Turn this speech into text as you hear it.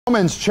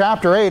Romans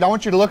chapter 8, I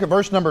want you to look at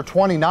verse number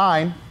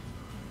 29.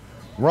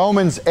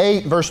 Romans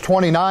 8, verse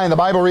 29, the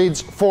Bible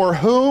reads, "For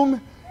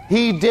whom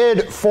he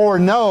did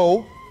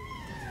foreknow,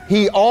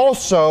 he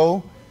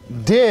also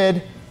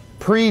did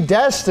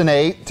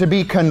predestinate to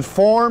be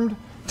conformed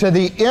to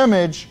the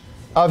image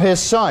of his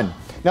Son."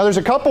 Now there's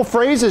a couple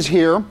phrases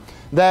here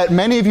that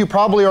many of you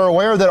probably are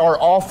aware that are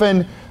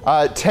often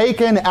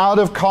taken out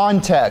of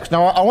context.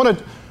 Now I want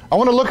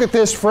to look at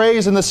this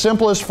phrase in the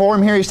simplest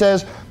form here. He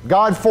says,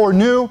 God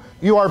foreknew,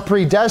 you are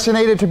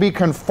predestinated to be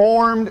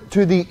conformed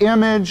to the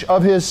image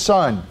of his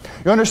Son.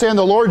 You understand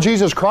the Lord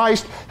Jesus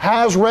Christ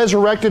has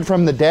resurrected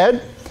from the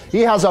dead. He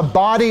has a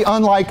body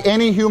unlike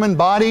any human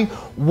body.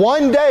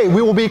 One day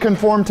we will be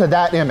conformed to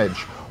that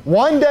image.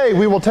 One day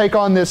we will take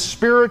on this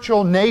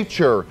spiritual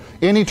nature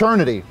in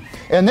eternity.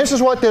 And this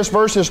is what this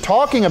verse is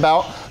talking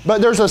about,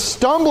 but there's a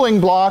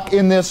stumbling block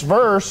in this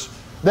verse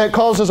that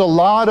causes a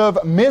lot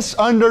of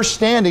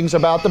misunderstandings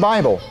about the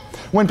Bible.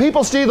 When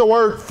people see the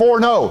word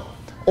foreknow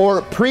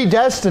or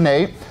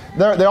predestinate,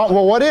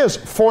 well, what is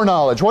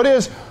foreknowledge? What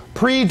is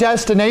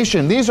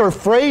predestination? These are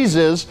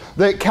phrases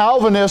that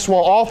Calvinists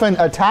will often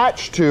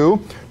attach to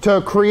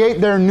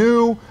create their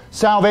new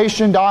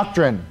salvation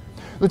doctrine.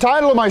 The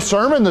title of my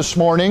sermon this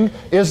morning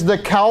is the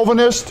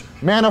Calvinist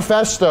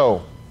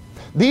Manifesto.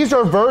 These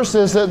are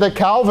verses that the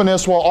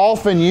Calvinists will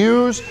often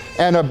use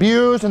and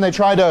abuse, and they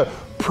try to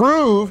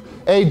prove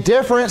a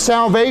different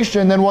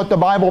salvation than what the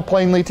Bible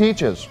plainly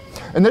teaches.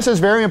 And this is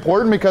very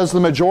important because the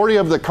majority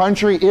of the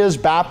country is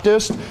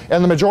Baptist,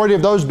 and the majority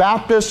of those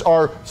Baptists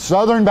are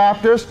Southern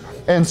Baptist,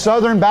 and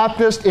Southern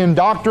Baptists in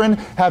doctrine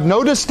have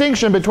no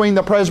distinction between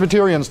the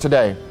Presbyterians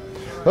today.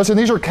 Listen,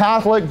 these are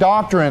Catholic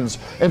doctrines,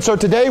 and so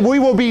today we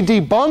will be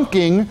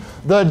debunking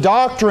the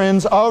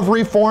doctrines of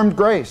Reformed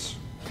grace.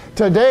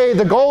 Today,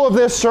 the goal of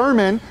this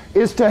sermon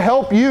is to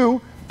help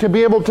you to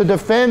be able to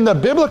defend the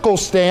biblical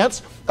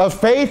stance of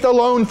faith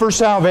alone for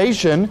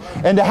salvation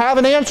and to have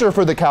an answer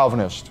for the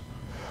Calvinist.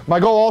 My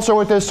goal also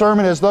with this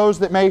sermon is those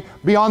that may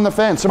be on the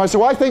fence. Somebody say,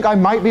 well, I think I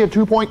might be a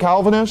 2-point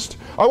Calvinist.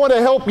 I want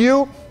to help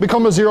you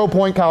become a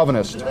 0-point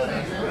Calvinist.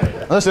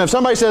 Listen, if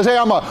somebody says, hey,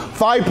 I'm a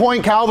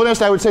 5-point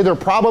Calvinist, I would say they're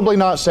probably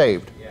not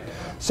saved.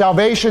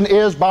 Salvation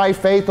is by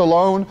faith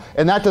alone,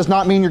 and that does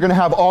not mean you're going to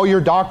have all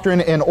your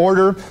doctrine in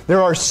order.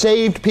 There are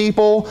saved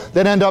people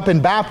that end up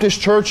in Baptist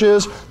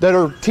churches that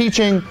are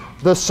teaching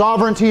the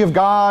sovereignty of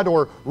God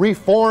or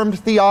Reformed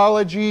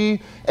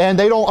theology, and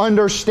they don't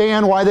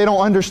understand why they don't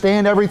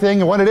understand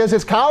everything, and what it is,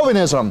 it's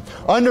Calvinism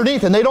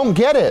underneath, and they don't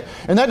get it.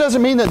 And that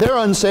doesn't mean that they're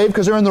unsaved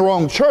because they're in the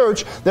wrong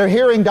church. They're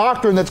hearing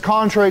doctrine that's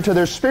contrary to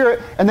their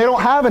spirit, and they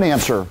don't have an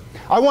answer.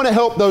 I want to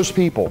help those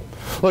people.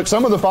 Look,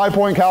 some of the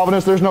 5-point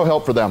Calvinists, there's no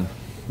help for them.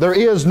 There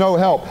is no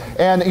help.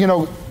 And, you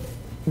know,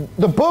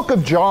 the book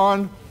of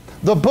John,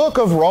 the book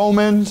of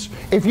Romans,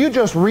 if you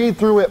just read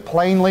through it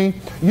plainly,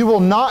 you will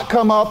not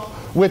come up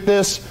with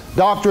this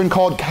doctrine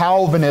called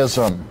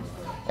Calvinism.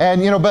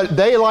 And, you know, but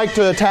they like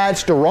to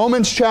attach to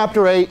Romans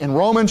chapter 8 and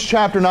Romans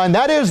chapter 9.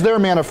 That is their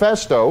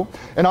manifesto.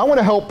 And I want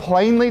to help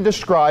plainly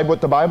describe what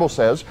the Bible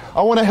says.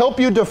 I want to help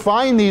you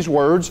define these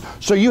words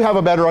so you have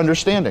a better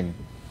understanding,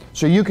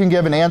 so you can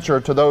give an answer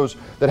to those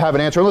that have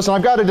an answer. Listen,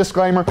 I've got a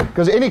disclaimer,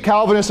 because any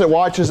Calvinist that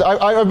watches,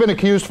 I've been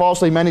accused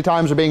falsely many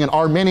times of being an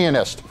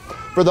Arminianist.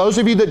 For those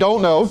of you that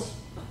don't know,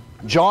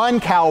 John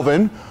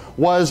Calvin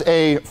was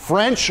a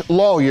French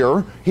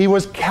lawyer. He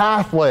was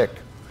Catholic,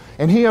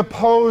 and he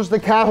opposed the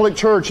Catholic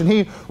Church, and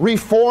he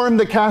reformed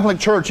the Catholic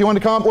Church. He wanted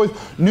to come up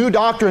with new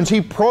doctrines.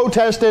 He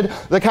protested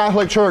the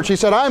Catholic Church. He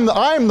said,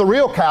 I'm the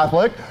real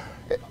Catholic.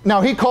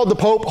 Now, he called the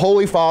Pope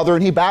Holy Father,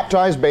 and he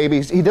baptized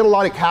babies. He did a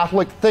lot of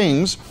Catholic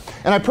things.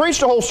 And I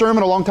preached a whole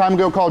sermon a long time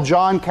ago called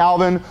John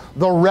Calvin,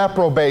 the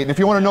Reprobate. And if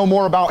you want to know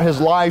more about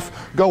his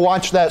life, go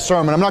watch that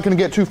sermon. I'm not going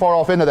to get too far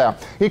off into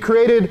that. He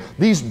created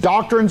these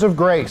doctrines of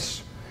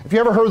grace. If you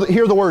ever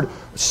hear the word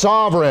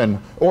sovereign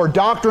or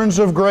doctrines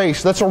of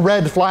grace, that's a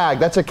red flag.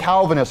 That's a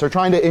Calvinist. They're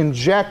trying to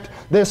inject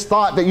this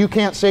thought that you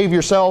can't save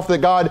yourself, that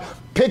God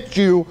picked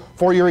you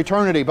for your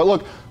eternity. But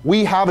look,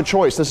 we have a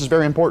choice. This is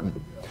very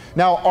important.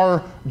 Now,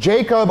 our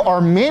Jacob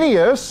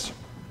Arminius,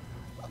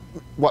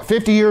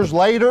 50 years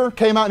later,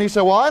 came out and he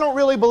said, well, I don't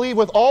really believe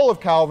with all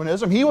of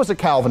Calvinism. He was a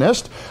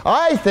Calvinist.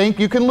 I think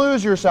you can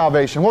lose your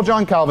salvation. Well,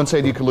 John Calvin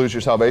said you could lose your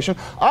salvation.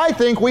 I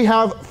think we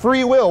have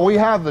free will. We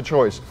have the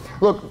choice.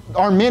 Look,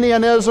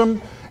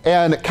 Arminianism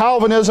and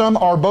Calvinism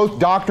are both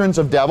doctrines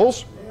of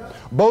devils.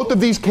 Both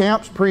of these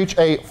camps preach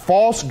a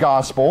false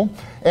gospel,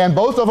 and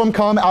both of them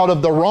come out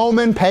of the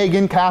Roman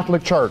pagan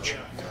Catholic Church.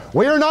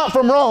 We are not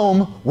from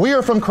Rome. We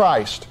are from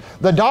Christ.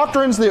 The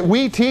doctrines that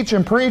we teach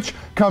and preach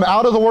come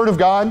out of the Word of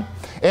God.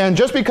 And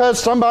just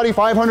because somebody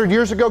 500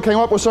 years ago came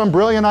up with some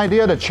brilliant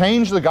idea to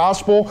change the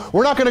gospel,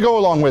 we're not going to go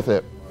along with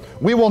it.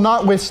 We will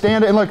not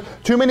withstand it. And look,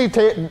 too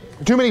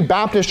many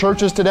Baptist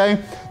churches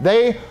today,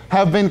 they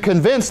have been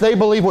convinced they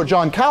believe what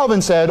John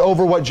Calvin said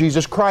over what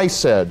Jesus Christ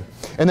said.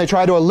 And they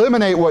try to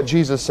eliminate what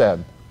Jesus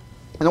said.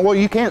 And well,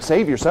 you can't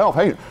save yourself.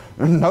 Hey,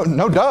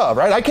 No duh,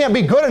 right? I can't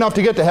be good enough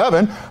to get to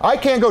heaven. I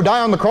can't go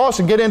die on the cross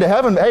and get into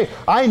heaven. Hey,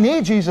 I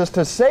need Jesus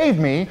to save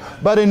me,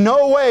 but in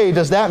no way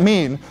does that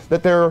mean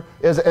that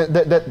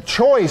that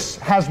choice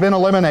has been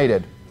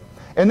eliminated.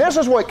 And this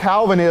is what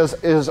Calvin is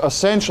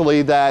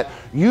essentially, that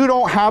you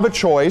don't have a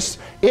choice.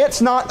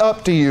 It's not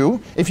up to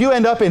you. If you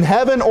end up in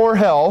heaven or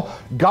hell,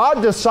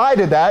 God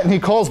decided that, and He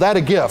calls that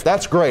a gift.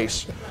 That's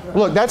grace.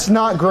 Look, that's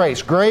not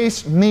grace.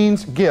 Grace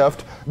means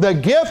gift. The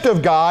gift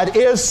of God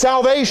is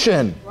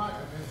salvation.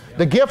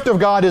 The gift of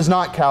God is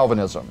not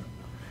Calvinism.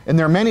 And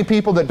there are many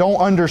people that don't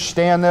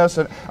understand this.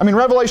 I mean,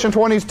 Revelation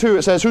 22,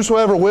 it says,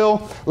 whosoever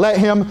will, let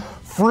him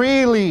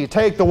freely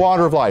take the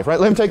water of life, right?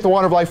 Let him take the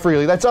water of life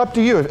freely. That's up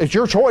to you. It's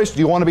your choice. Do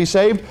you want to be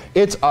saved?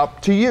 It's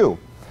up to you.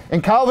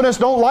 And Calvinists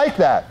don't like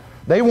that.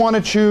 They want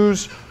to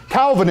choose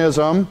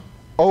Calvinism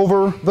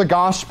over the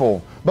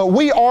gospel. But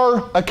we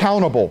are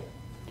accountable.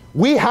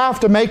 We have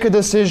to make a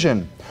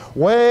decision.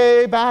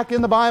 Way back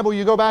in the Bible,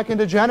 you go back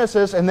into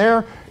Genesis, and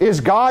there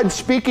is God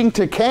speaking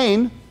to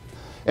Cain,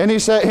 and He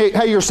said,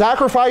 hey, your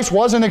sacrifice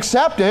wasn't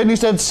accepted, and He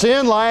said,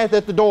 sin lieth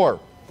at the door.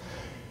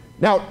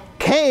 Now,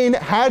 Cain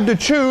had to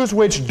choose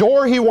which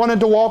door he wanted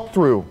to walk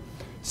through,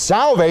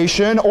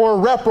 salvation or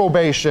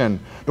reprobation.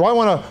 Do I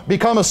want to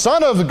become a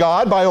son of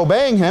God by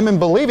obeying Him and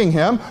believing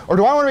Him, or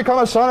do I want to become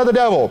a son of the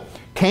devil?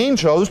 Cain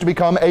chose to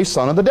become a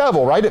son of the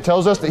devil, right? It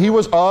tells us that he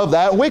was of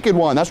that wicked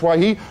one. That's why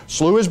he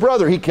slew his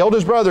brother. He killed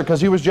his brother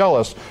because he was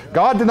jealous.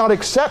 God did not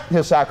accept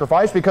his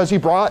sacrifice because he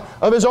brought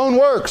of his own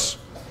works.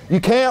 You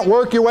can't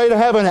work your way to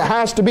heaven. It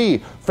has to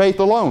be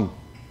faith alone.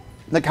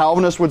 The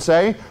Calvinists would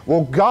say,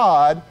 well,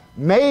 God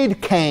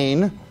made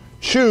Cain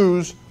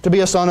choose to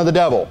be a son of the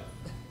devil.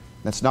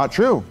 That's not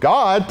true.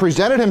 God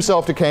presented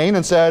Himself to Cain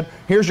and said,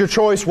 here's your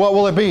choice, what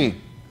will it be?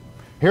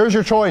 Here's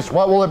your choice,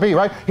 what will it be,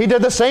 right? He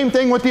did the same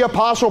thing with the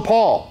Apostle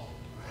Paul.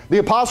 The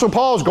Apostle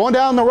Paul is going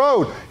down the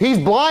road. He's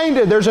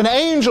blinded. There's an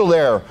angel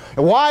there.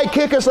 Why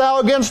kickest thou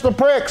against the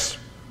pricks?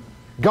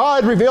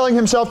 God, revealing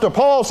Himself to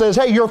Paul, says,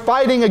 hey, you're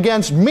fighting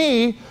against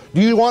me.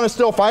 Do you want to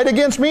still fight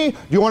against me? Do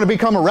you want to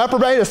become a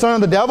reprobate, a son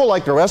of the devil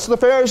like the rest of the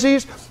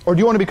Pharisees? Or do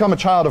you want to become a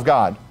child of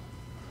God?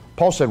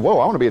 Paul said, whoa,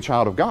 I want to be a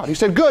child of God. He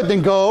said, good,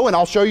 then go and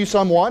I'll show you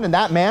someone, and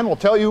that man will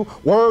tell you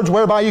words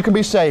whereby you can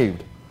be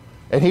saved.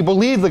 And he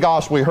believed the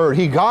gospel he heard.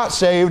 He got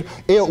saved.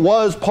 It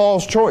was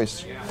Paul's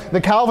choice.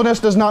 The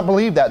Calvinist does not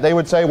believe that. They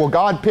would say, well,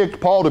 God picked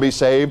Paul to be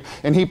saved,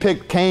 and He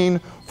picked Cain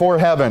for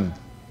heaven,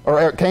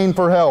 or Cain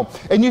for hell.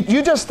 And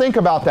you just think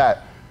about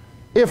that.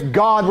 If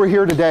God were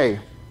here today,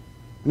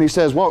 and He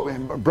says, well,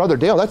 Brother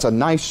Dale, that's a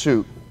nice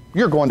suit.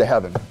 You're going to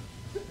heaven.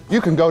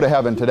 You can go to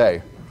heaven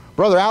today.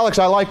 Brother Alex,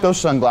 I like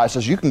those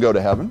sunglasses. You can go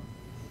to heaven.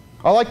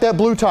 I like that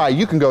blue tie.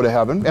 You can go to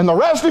heaven. And the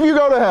rest of you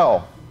go to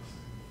hell.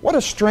 What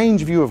a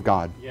strange view of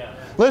God. Yeah.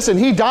 Listen,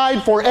 He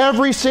died for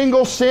every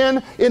single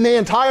sin in the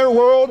entire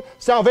world.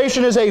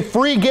 Salvation is a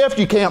free gift.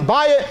 You can't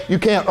buy it. You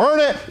can't earn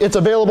it. It's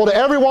available to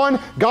everyone.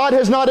 God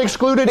has not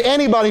excluded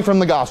anybody from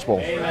the gospel.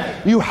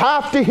 Amen. You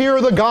have to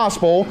hear the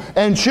gospel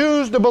and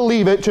choose to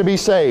believe it to be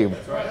saved.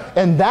 That's right.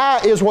 And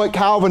that is what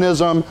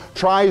Calvinism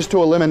tries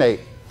to eliminate.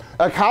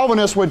 A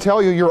Calvinist would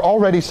tell you you're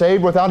already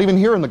saved without even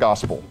hearing the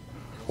gospel.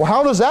 Well,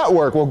 how does that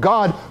work? Well,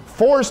 God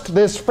forced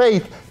this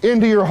faith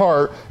into your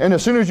heart, and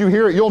as soon as you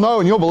hear it, you'll know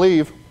and you'll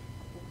believe.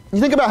 You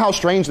think about how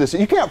strange this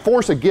is. You can't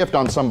force a gift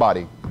on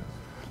somebody.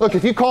 Look,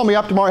 if you call me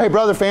up tomorrow, hey,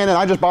 Brother Fannin,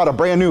 I just bought a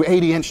brand new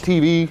 80-inch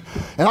TV,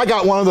 and I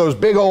got one of those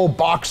big old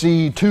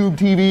boxy tube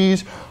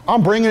TVs.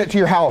 I'm bringing it to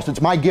your house.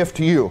 It's my gift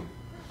to you.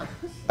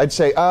 I'd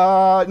say,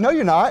 no,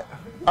 you're not.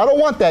 I don't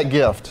want that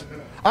gift.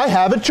 I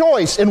have a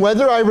choice in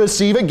whether I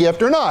receive a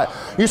gift or not.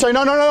 You say,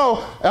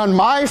 no. On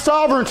my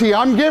sovereignty,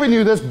 I'm giving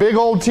you this big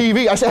old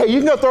TV. I say, hey, you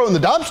can go throw it in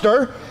the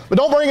dumpster, but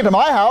don't bring it to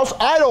my house.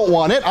 I don't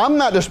want it. I'm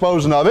not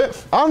disposing of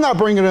it. I'm not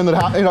bringing it in the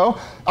house. You know,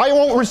 I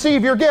won't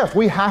receive your gift.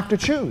 We have to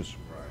choose.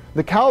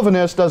 The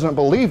Calvinist doesn't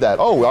believe that.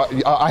 Oh,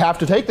 I have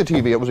to take the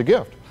TV. It was a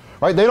gift.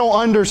 Right? They don't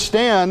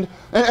understand.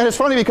 And it's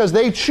funny because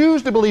they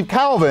choose to believe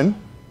Calvin,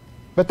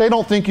 but they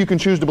don't think you can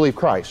choose to believe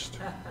Christ.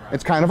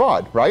 It's kind of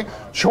odd, right?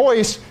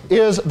 Choice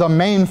is the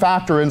main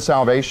factor in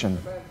salvation.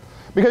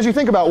 Because you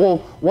think about, well,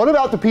 what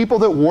about the people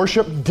that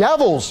worship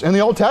devils in the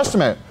Old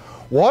Testament?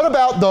 What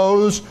about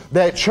those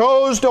that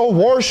chose to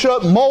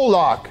worship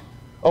Moloch?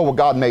 Oh, well,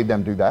 God made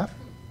them do that.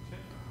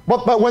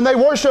 But when they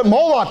worship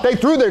Moloch, they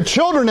threw their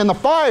children in the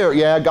fire.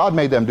 Yeah, God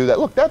made them do that.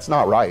 Look, that's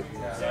not right.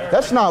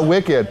 That's not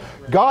wicked.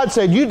 God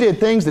said, you did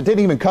things that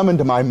didn't even come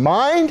into my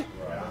mind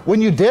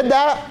when you did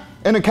that.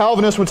 And a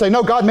Calvinist would say,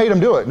 no, God made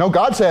him do it. No,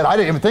 God said, I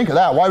didn't even think of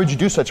that. Why would you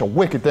do such a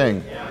wicked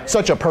thing?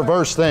 Such a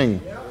perverse thing.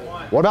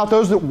 What about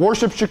those that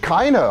worship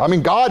Shekinah? I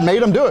mean, God made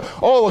them do it.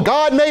 Oh, well,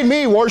 God made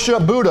me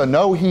worship Buddha.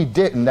 No, He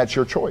didn't. That's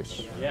your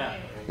choice.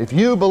 If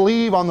you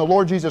believe on the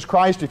Lord Jesus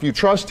Christ, if you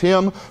trust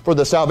Him for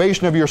the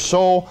salvation of your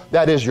soul,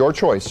 that is your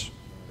choice.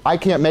 I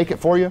can't make it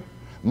for you.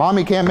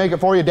 Mommy can't make it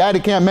for you. Daddy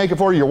can't make it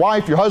for you. Your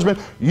wife, your husband.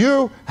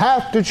 You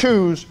have to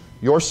choose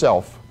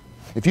yourself.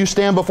 If you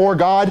stand before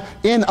God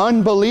in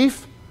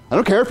unbelief, I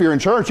don't care if you're in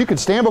church, you could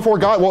stand before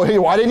God. Well, hey,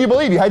 why didn't you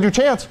believe? You had your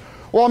chance.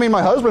 Well, I mean,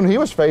 my husband, he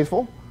was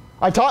faithful.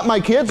 I taught my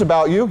kids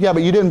about you. Yeah,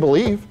 but you didn't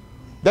believe.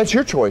 That's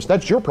your choice.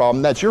 That's your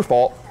problem. That's your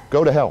fault.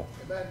 Go to hell.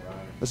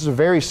 This is a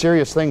very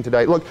serious thing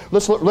today. Look,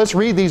 let's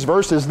read these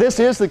verses. This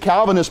is the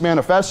Calvinist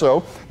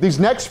Manifesto. These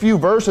next few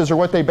verses are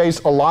what they base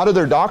a lot of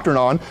their doctrine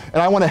on,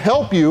 and I want to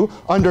help you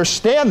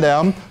understand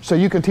them so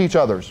you can teach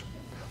others.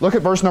 Look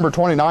at verse number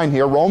 29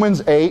 here,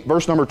 Romans 8,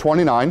 verse number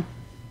 29.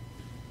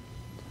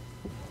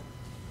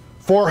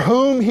 For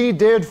whom he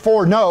did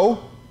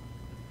foreknow,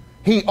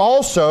 he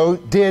also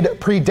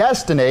did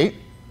predestinate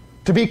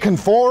to be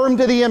conformed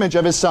to the image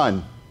of his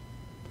Son,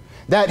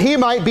 that he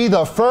might be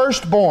the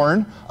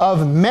firstborn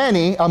of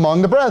many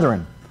among the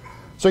brethren.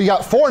 So you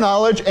got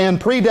foreknowledge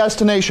and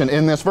predestination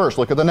in this verse.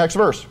 Look at the next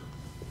verse.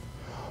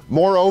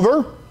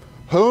 Moreover,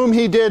 whom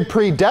he did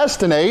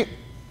predestinate,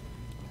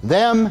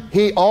 them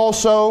he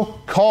also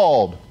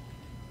called.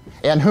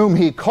 And whom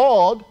he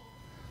called,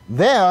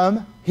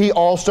 them he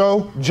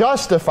also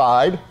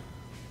justified.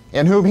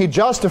 And whom he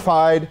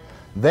justified,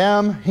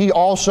 them he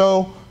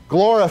also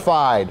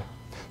glorified.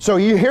 So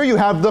here you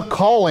have the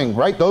calling,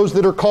 right? Those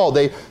that are called.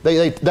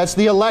 That's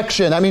the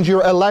election. That means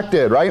you're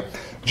elected, right?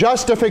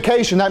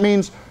 Justification, that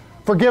means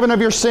forgiven of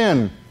your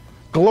sin.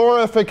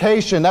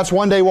 Glorification, that's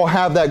one day we'll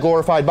have that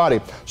glorified body.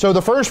 So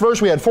the first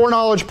verse we had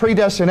foreknowledge,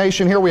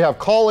 predestination. Here we have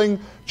calling,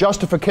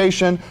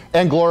 justification,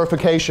 and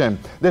glorification.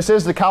 This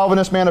is the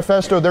Calvinist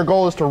Manifesto. Their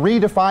goal is to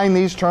redefine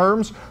these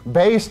terms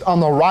based on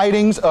the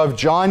writings of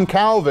John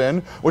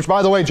Calvin, which,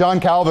 by the way, John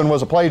Calvin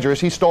was a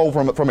plagiarist. He stole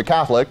from a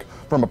Catholic,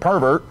 from a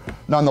pervert,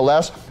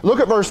 nonetheless. Look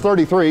at verse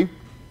 33.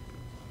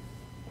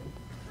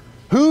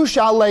 Who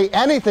shall lay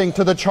anything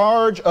to the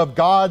charge of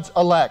God's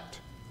elect?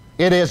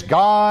 It is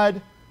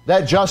God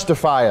that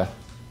justifieth.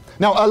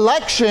 Now,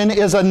 election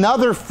is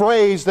another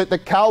phrase that the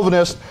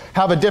Calvinists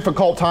have a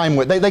difficult time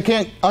with. They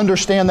can't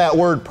understand that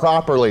word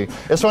properly.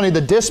 It's funny,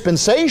 the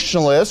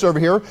dispensationalists over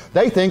here,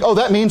 they think, oh,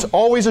 that means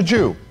always a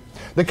Jew.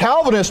 The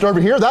Calvinist over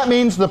here, that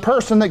means the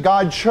person that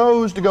God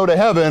chose to go to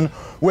heaven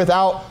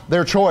without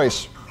their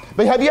choice.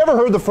 But have you ever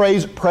heard the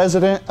phrase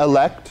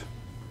president-elect?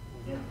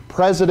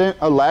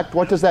 President-elect,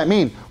 what does that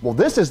mean? Well,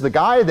 this is the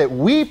guy that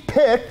we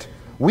picked.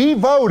 We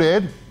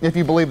voted, if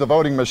you believe the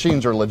voting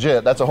machines are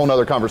legit, that's a whole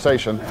other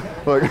conversation.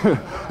 Look,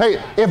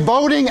 hey, if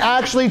voting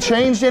actually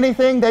changed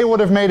anything, they would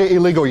have made it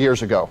illegal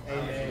years ago.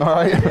 Amen. All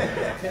right?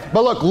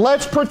 But look,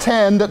 let's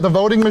pretend that the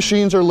voting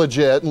machines are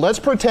legit, and let's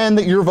pretend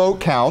that your vote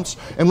counts,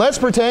 and let's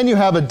pretend you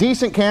have a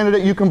decent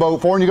candidate you can vote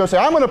for, and you go say,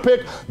 I'm going to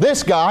pick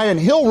this guy, and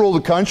he'll rule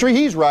the country,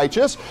 he's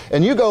righteous,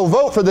 and you go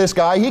vote for this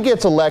guy, he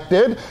gets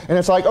elected, and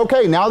it's like,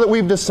 okay, now that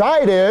we've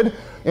decided,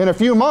 in a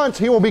few months,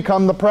 he will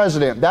become the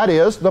president. That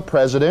is, the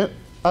president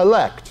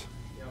elect.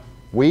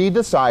 We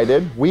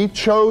decided, we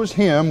chose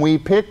him, we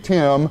picked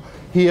him,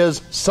 he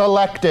is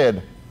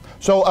selected.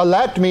 So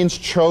elect means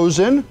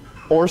chosen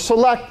or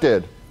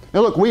selected.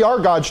 Now look, we are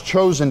God's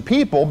chosen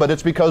people, but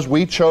it's because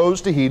we chose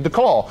to heed the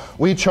call.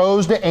 We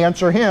chose to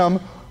answer him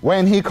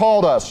when he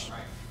called us.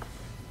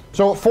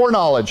 So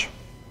foreknowledge.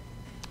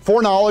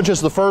 Foreknowledge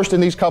is the first in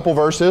these couple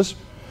verses,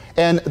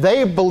 and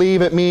they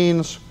believe it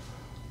means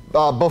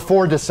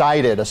before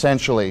decided,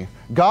 essentially.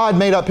 God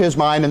made up his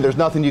mind and there's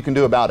nothing you can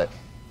do about it.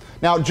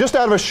 Now, just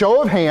out of a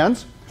show of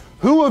hands,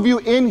 who of you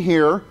in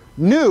here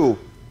knew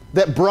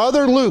that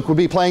Brother Luke would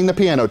be playing the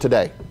piano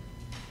today?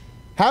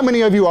 How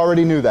many of you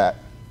already knew that?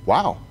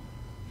 Wow.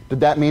 Did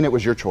that mean it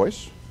was your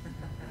choice?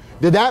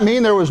 Did that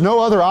mean there was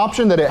no other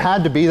option, that it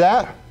had to be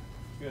that?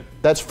 Good.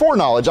 That's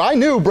foreknowledge. I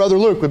knew Brother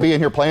Luke would be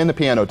in here playing the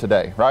piano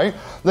today, right?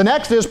 The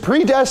next is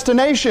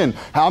predestination.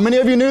 How many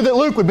of you knew that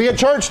Luke would be at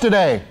church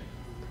today?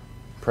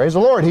 Praise the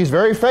Lord. He's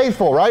very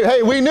faithful, right?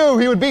 Hey, we knew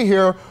he would be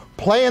here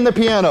playing the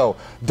piano.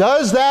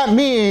 Does that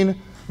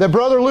mean that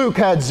Brother Luke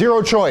had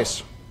zero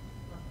choice?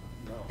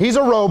 No. He's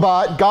a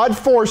robot. God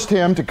forced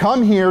him to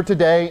come here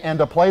today and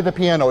to play the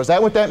piano. Is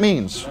that what that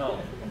means? No.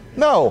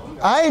 No.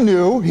 I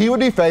knew he would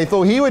be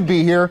faithful. He would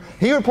be here.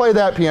 He would play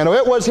that piano.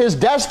 It was his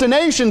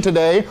destination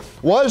today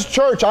was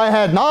church. I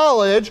had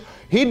knowledge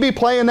he'd be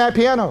playing that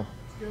piano.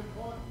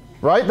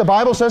 Right? The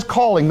Bible says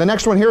calling. The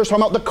next one here is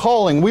talking about the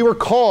calling. We were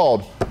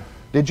called.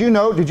 Did you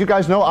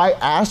guys know I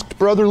asked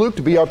Brother Luke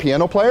to be our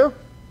piano player?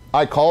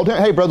 I called him,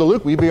 hey, Brother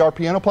Luke, will you be our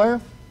piano player?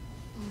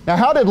 Now,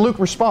 how did Luke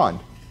respond?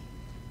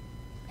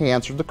 He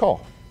answered the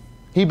call.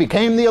 He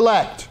became the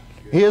elect.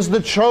 He is the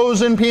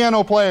chosen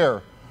piano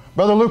player.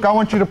 Brother Luke, I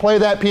want you to play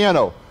that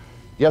piano.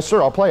 Yes,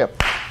 sir, I'll play it.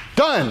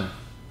 Done.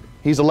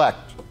 He's elect.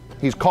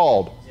 He's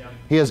called.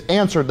 He has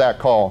answered that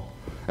call.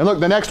 And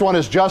look, the next one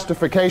is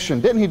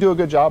justification. Didn't he do a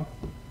good job?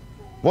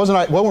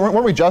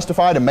 Weren't we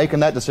justified in making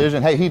that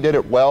decision? Hey, he did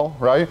it well,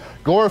 right?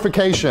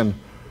 Glorification.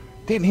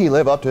 Didn't he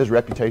live up to his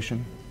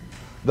reputation?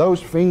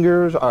 Those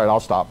fingers. All right, I'll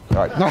stop.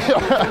 All right.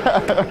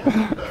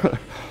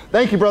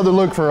 Thank you, Brother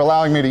Luke, for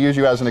allowing me to use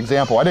you as an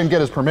example. I didn't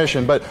get his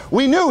permission, but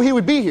we knew he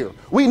would be here.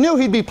 We knew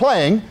he'd be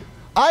playing.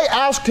 I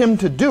asked him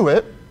to do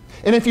it.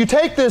 And if you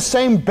take this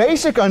same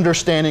basic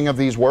understanding of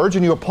these words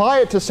and you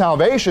apply it to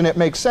salvation, it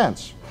makes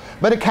sense.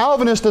 But a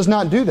Calvinist does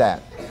not do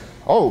that.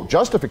 Oh,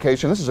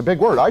 justification, this is a big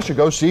word. I should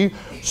go see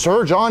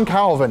Sir John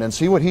Calvin and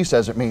see what he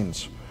says it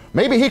means.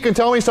 Maybe he can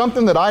tell me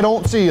something that I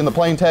don't see in the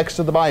plain text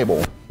of the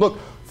Bible. Look,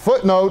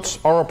 footnotes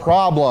are a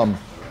problem.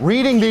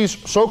 Reading these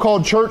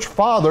so-called church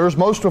fathers,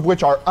 most of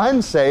which are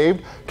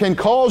unsaved, can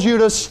cause you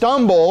to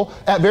stumble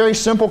at very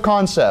simple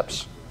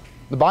concepts.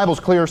 The Bible's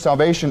clear,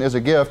 salvation is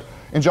a gift.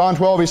 In John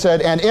 12 he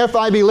said, "And if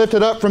I be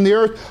lifted up from the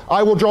earth,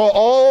 I will draw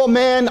all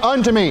men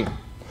unto me."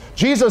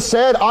 Jesus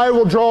said, "I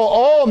will draw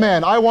all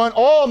men." I want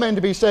all men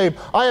to be saved.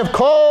 I have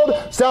called,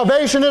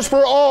 salvation is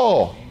for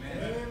all.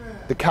 Amen.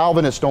 The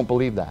Calvinists don't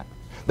believe that.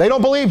 They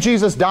don't believe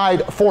Jesus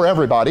died for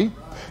everybody.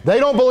 They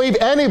don't believe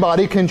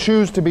anybody can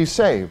choose to be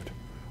saved.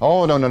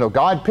 Oh, no, no, no.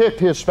 God picked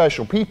His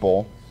special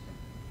people.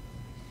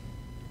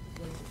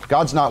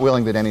 God's not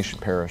willing that any should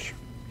perish.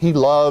 He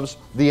loves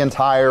the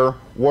entire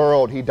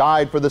world. He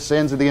died for the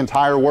sins of the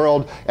entire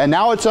world. And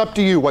now it's up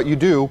to you what you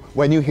do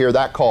when you hear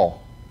that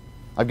call.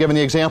 I've given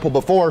the example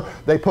before.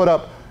 They put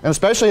up, and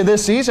especially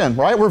this season,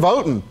 right? We're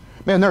voting.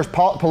 Man, there's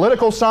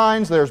political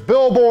signs, there's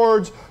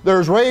billboards,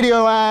 there's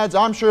radio ads,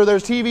 I'm sure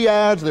there's TV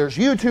ads, there's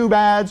YouTube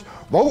ads.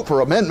 Vote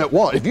for Amendment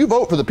 1. If you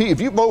vote for the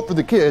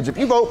kids, if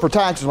you vote for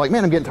taxes, like,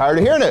 man, I'm getting tired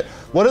of hearing it.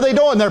 What are they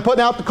doing? They're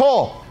putting out the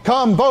call.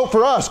 Come vote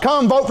for us.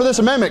 Come vote for this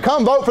amendment.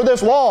 Come vote for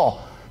this law.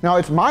 Now,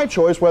 it's my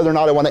choice whether or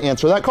not I want to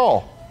answer that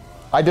call.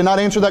 I did not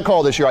answer that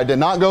call this year. I did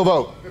not go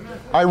vote.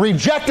 I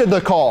rejected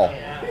the call.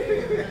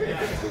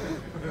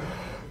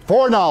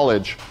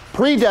 Foreknowledge,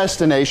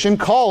 predestination,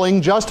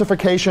 calling,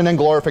 justification, and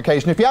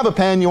glorification. If you have a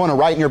pen, you want to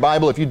write in your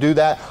Bible, if you do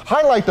that,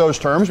 highlight those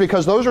terms,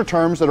 because those are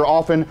terms that are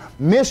often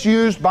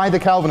misused by the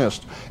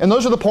Calvinists. And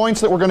those are the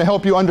points that we're going to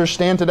help you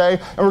understand today,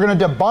 and we're going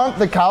to debunk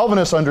the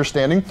Calvinist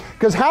understanding,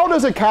 because how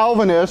does a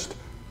Calvinist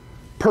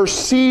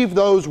perceive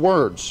those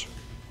words?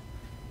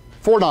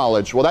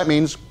 Foreknowledge, well, that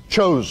means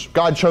chose.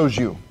 God chose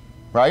you,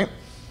 right?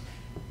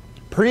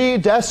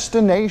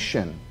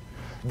 Predestination.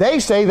 They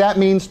say that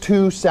means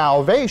to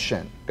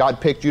salvation.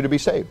 God picked you to be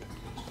saved.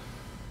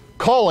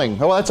 Calling,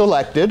 well, that's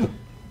elected.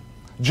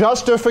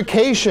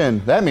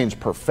 Justification, that means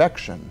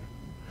perfection,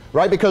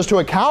 right? Because to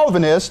a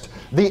Calvinist,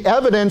 the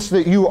evidence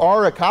that you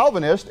are a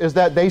Calvinist is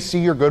that they see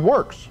your good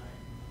works.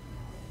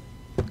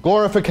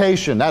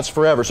 Glorification, that's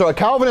forever. So a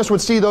Calvinist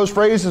would see those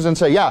phrases and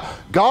say, yeah,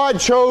 God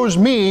chose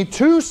me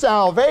to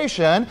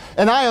salvation,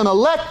 and I am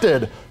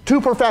elected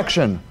to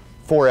perfection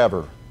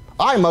forever.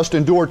 I must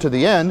endure to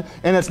the end,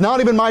 and it's not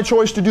even my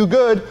choice to do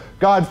good.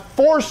 God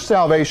forced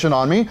salvation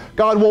on me.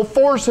 God will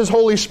force His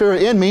Holy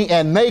Spirit in me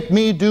and make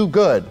me do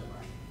good.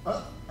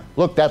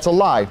 Look, that's a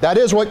lie. That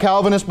is what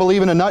Calvinists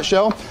believe in a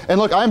nutshell. And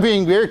look, I'm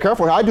being very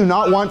careful. I do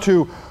not want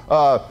to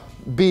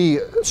be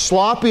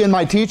sloppy in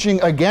my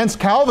teaching against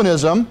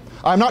Calvinism.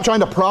 I'm not trying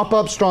to prop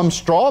up some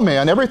straw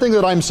man. Everything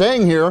that I'm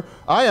saying here,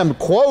 I am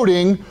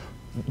quoting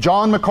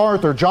John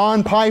MacArthur,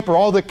 John Piper,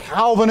 all the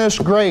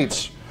Calvinist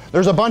greats.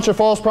 There's a bunch of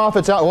false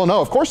prophets out. Well,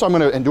 no, of course I'm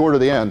going to endure to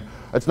the end.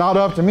 It's not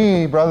up to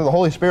me, brother. The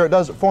Holy Spirit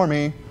does it for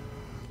me.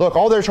 Look,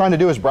 all they're trying to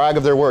do is brag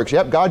of their works.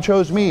 Yep, God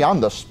chose me.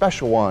 I'm the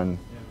special one.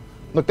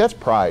 Look, that's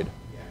pride.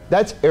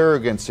 That's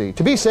arrogancy.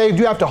 To be saved,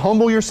 you have to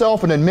humble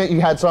yourself and admit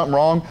you had something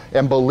wrong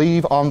and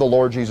believe on the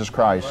Lord Jesus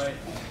Christ. Right.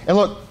 And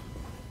look,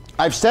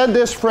 I've said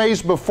this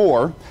phrase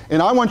before,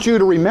 and I want you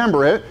to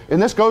remember it,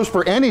 and this goes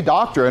for any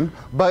doctrine,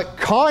 but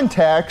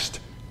context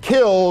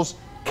kills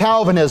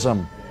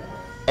Calvinism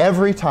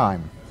every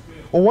time.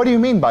 Well, what do you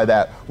mean by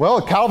that? Well,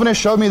 a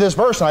Calvinist showed me this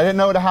verse and I didn't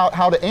know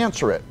how to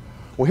answer it.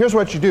 Well, here's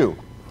what you do.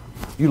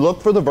 You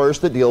look for the verse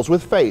that deals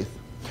with faith.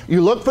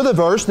 You look for the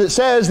verse that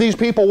says these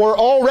people were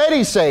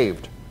already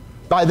saved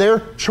by their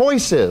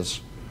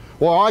choices.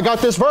 Well, I got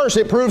this verse.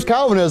 It proves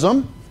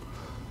Calvinism.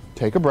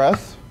 Take a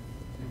breath,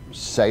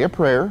 say a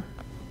prayer,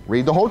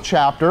 read the whole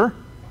chapter,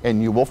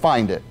 and you will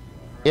find it.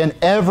 In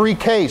every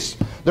case.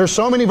 There's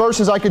so many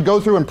verses I could go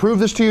through and prove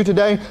this to you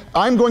today.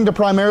 I'm going to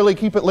primarily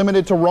keep it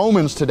limited to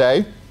Romans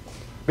today,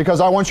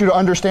 because I want you to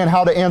understand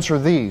how to answer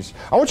these.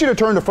 I want you to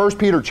turn to 1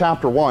 Peter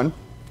chapter 1.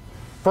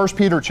 1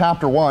 Peter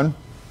chapter 1.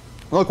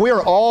 Look, we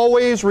are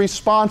always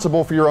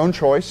responsible for your own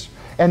choice,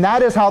 and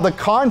that is how the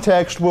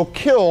context will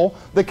kill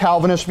the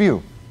Calvinist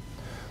view.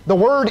 The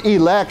word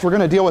elect, we're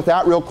going to deal with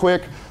that real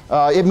quick.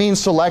 It means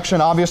selection,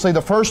 obviously.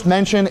 The first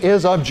mention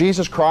is of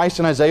Jesus Christ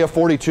in Isaiah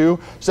 42,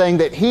 saying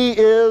that He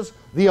is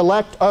the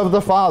elect of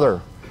the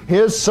Father.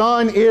 His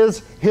Son is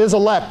His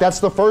elect. That's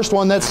the first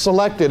one that's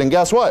selected. And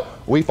guess what?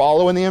 We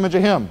follow in the image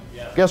of Him.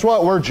 Yeah. Guess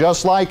what? We're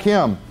just like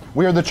Him.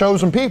 We are the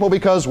chosen people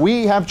because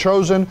we have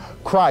chosen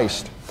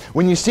Christ.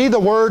 When you see the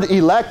word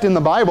elect in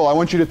the Bible, I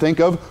want you to think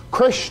of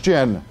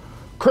Christian.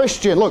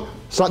 Christian. Look,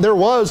 so there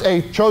was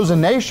a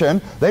chosen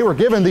nation. They were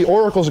given the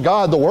oracles of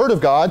God, the Word of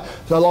God.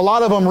 So a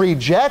lot of them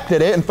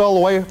rejected it and fell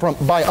away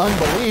by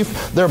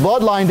unbelief. Their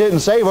bloodline didn't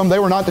save them. They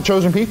were not the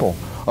chosen people.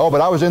 Oh,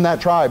 but I was in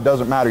that tribe.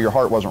 Doesn't matter. Your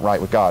heart wasn't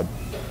right with God.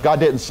 God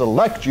didn't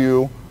select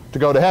you to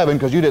go to heaven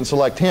because you didn't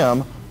select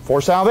Him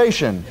for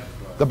salvation.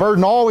 The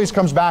burden always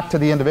comes back to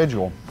the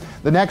individual.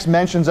 The next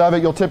mentions of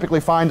it you'll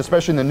typically find,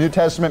 especially in the New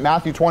Testament,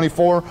 Matthew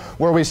 24,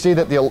 where we see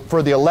that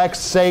for the elect's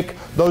sake,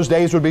 those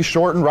days would be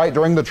shortened, right,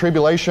 during the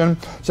tribulation.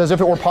 It says if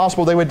it were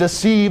possible, they would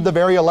deceive the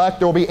very elect.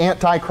 There will be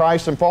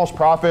antichrists and false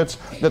prophets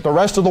that the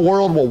rest of the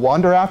world will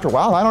wonder after.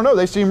 Well, I don't know,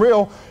 they seem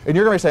real. And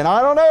you're going to be saying,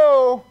 I don't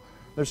know.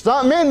 There's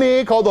something in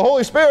me called the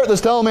Holy Spirit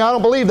that's telling me I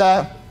don't believe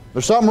that.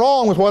 There's something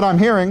wrong with what I'm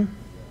hearing.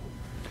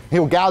 He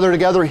will gather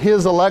together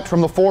His elect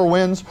from the four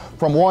winds,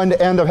 from one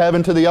end of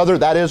heaven to the other.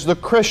 That is the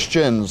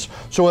Christians.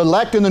 So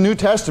elect in the New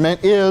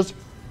Testament is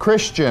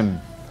Christian.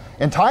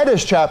 In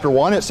Titus chapter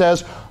 1 it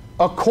says,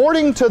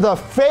 according to the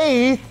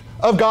faith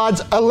of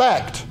God's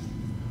elect.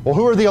 Well,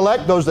 who are the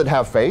elect? Those that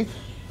have faith.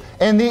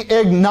 And the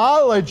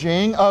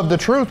acknowledging of the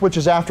truth which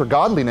is after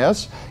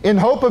godliness, in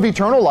hope of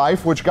eternal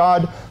life, which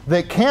God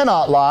that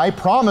cannot lie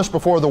promised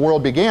before the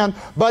world began,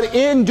 but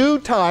in due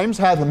times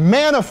hath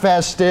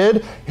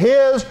manifested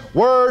His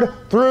word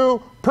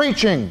through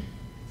preaching.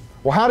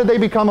 Well, how did they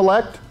become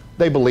elect?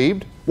 They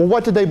believed. Well,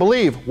 what did they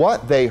believe?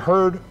 What they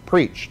heard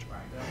preached.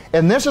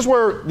 And this is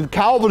where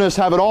Calvinists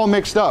have it all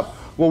mixed up.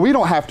 Well, we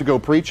don't have to go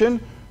preaching.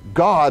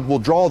 God will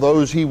draw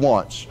those He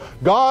wants.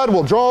 God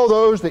will draw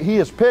those that He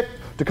has picked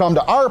to come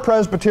to our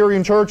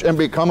Presbyterian church and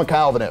become a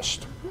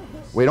Calvinist.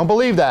 We don't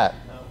believe that.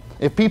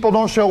 If people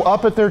don't show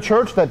up at their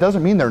church, that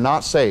doesn't mean they're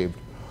not saved.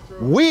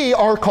 We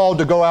are called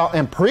to go out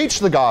and preach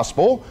the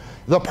gospel.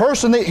 The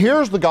person that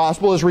hears the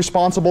gospel is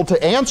responsible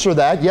to answer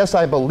that. Yes,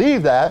 I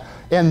believe that.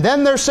 And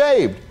then they're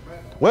saved.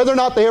 Whether or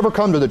not they ever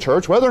come to the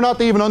church, whether or not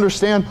they even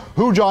understand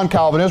who John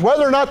Calvin is,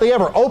 whether or not they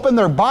ever open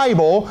their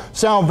Bible,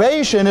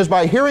 salvation is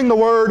by hearing the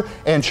word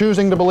and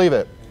choosing to believe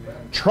it.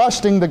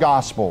 Trusting the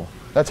gospel.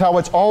 That's how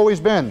it's always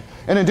been.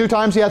 And in due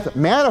times He hath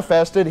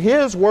manifested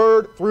His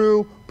word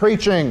through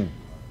preaching.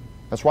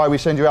 That's why we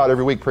send you out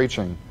every week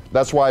preaching.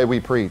 That's why we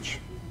preach.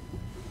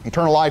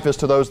 Eternal life is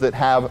to those that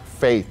have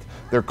faith.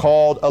 They're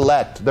called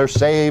elect. They're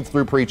saved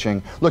through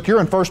preaching. Look, you're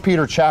in 1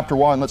 Peter chapter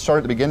 1. Let's start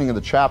at the beginning of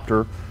the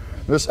chapter.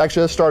 Let's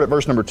start at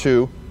verse number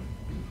 2.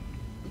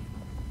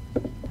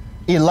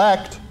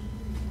 Elect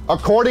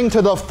according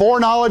to the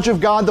foreknowledge of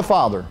God the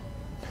Father,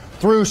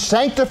 through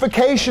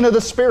sanctification of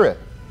the Spirit,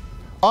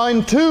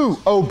 unto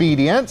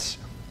obedience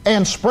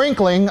and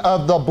sprinkling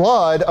of the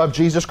blood of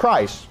Jesus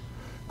Christ.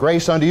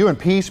 Grace unto you and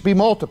peace be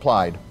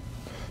multiplied.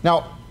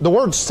 Now, the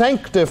word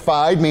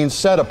sanctified means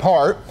set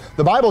apart.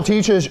 The Bible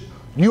teaches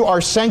you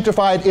are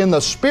sanctified in the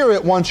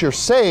Spirit once you're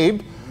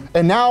saved,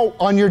 and now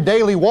on your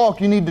daily walk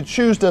you need to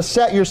choose to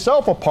set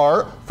yourself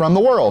apart from the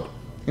world.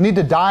 You need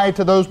to die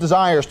to those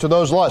desires, to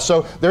those lusts.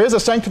 So there is a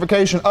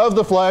sanctification of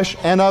the flesh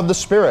and of the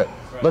Spirit.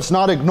 Let's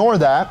not ignore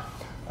that.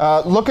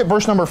 Look at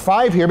verse number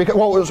 5 here.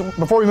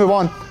 Before we move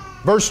on,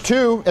 verse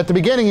 2, at the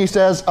beginning he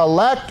says,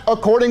 elect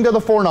according to the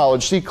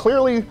foreknowledge. See,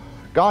 clearly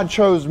God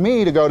chose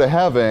me to go to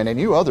heaven and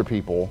you other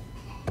people.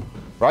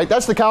 Right?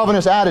 That's the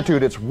Calvinist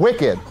attitude. It's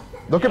wicked.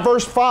 Look at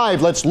verse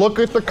 5. Let's look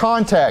at the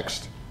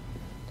context.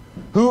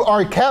 Who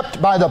are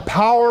kept by the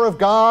power of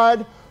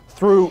God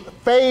through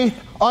faith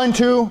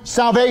unto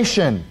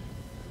salvation,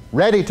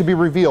 ready to be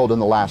revealed in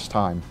the last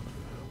time.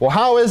 Well,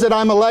 how is it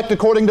I'm elect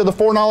according to the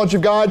foreknowledge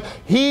of God?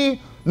 He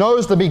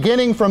knows the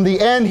beginning from the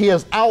end. He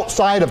is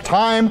outside of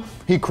time.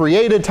 He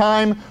created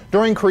time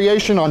during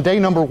creation on day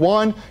number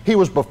 1. He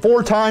was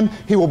before time.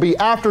 He will be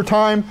after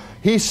time.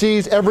 He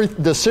sees every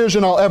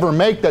decision I'll ever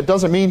make. That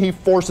doesn't mean He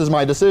forces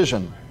my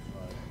decision.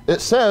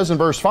 It says in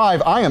verse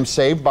 5, I am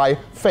saved by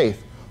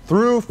faith,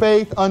 through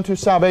faith unto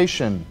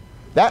salvation.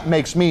 That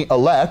makes me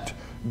elect.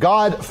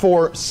 God,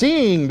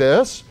 foreseeing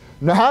this,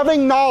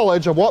 having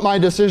knowledge of what my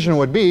decision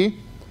would be,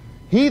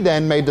 He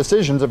then made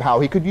decisions of how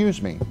He could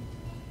use me.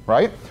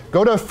 Right?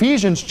 Go to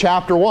Ephesians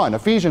chapter 1.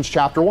 Ephesians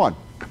chapter 1.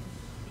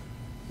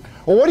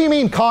 Well, what do you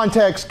mean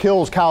context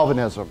kills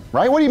Calvinism?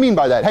 Right? What do you mean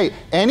by that? Hey,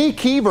 any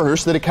key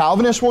verse that a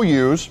Calvinist will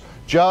use,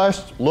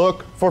 just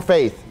look for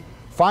faith.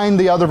 Find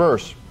the other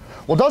verse.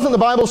 Well, doesn't the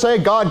Bible say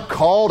God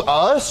called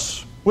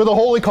us with a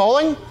holy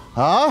calling?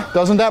 Huh?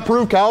 Doesn't that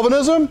prove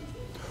Calvinism?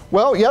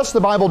 Well, yes, the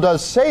Bible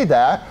does say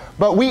that,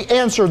 but we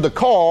answered the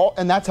call,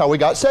 and that's how we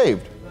got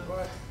saved.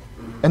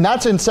 And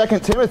that's in 2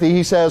 Timothy.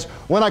 He says,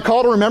 when I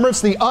call to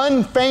remembrance the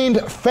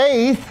unfeigned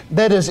faith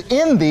that is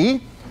in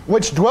thee,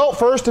 which dwelt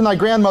first in thy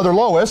grandmother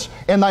Lois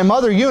and thy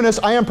mother Eunice,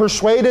 I am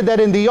persuaded that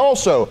in thee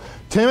also.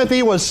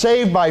 Timothy was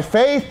saved by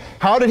faith.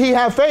 How did he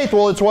have faith?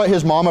 Well, it's what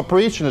his mama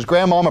preached and his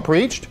grandmama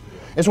preached.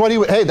 It's what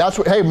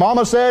hey,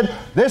 mama said,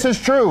 this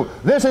is true.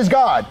 This is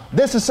God.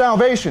 This is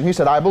salvation. He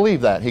said, I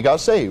believe that. He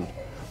got saved.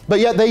 But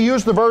yet they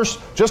use the verse,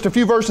 just a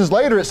few verses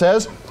later it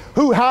says,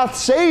 who hath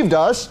saved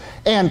us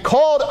and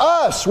called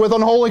us with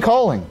an holy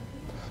calling,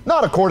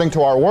 not according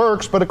to our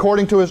works, but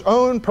according to His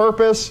own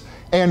purpose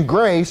and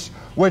grace,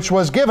 which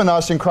was given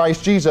us in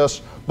Christ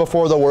Jesus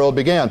before the world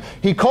began.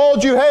 He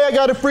called you, hey, I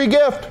got a free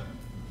gift.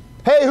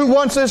 Hey, who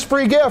wants this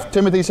free gift?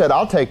 Timothy said,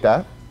 I'll take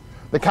that.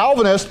 The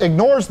Calvinist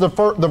ignores the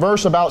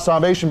verse about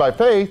salvation by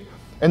faith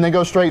and then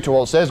goes straight to,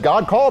 well, it says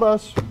God called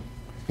us.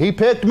 He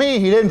picked me.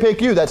 He didn't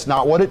pick you. That's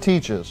not what it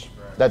teaches.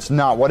 That's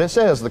not what it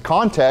says. The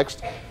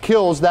context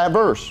kills that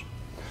verse.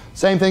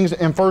 Same things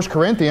in 1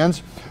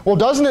 Corinthians. Well,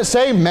 doesn't it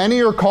say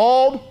many are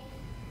called?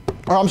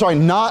 Or I'm sorry,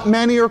 not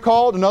many are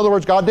called. In other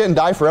words, God didn't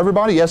die for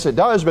everybody. Yes, it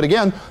does. But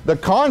again, the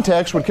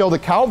context would kill the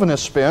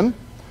Calvinist spin,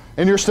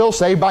 and you're still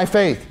saved by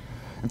faith.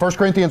 In 1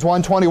 Corinthians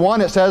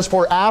 1:21, it says,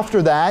 for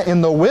after that,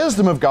 in the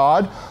wisdom of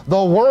God,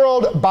 the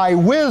world by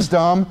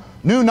wisdom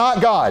knew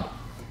not God.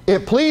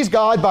 It pleased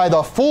God by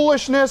the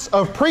foolishness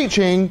of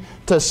preaching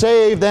to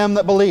save them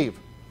that believe.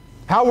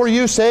 How were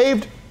you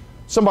saved?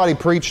 Somebody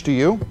preached to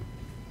you,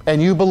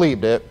 and you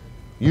believed it.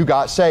 You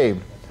got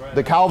saved.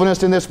 The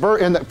Calvinist in this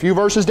in a few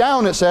verses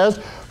down, it says,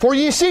 for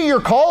ye see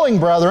your calling,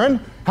 brethren,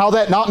 how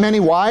that not many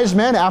wise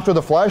men after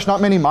the flesh,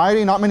 not many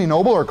mighty, not many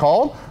noble are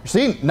called.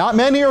 See, not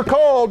many are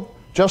called,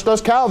 just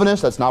us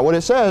Calvinists. That's not what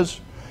it says.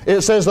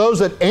 It says those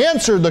that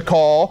answered the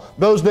call,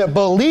 those that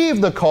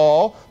believed the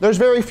call, there's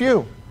very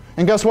few.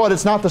 And guess what?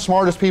 It's not the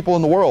smartest people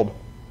in the world.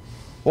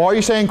 Well, are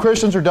you saying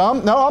Christians are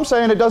dumb? No, I'm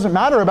saying it doesn't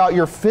matter about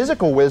your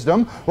physical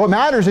wisdom. What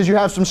matters is you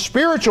have some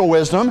spiritual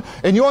wisdom,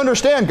 and you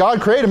understand God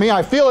created me.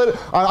 I feel it.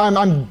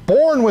 I'm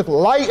born with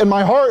light in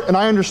my heart, and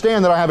I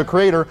understand that I have a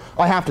Creator.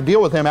 I have to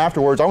deal with Him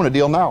afterwards. I want to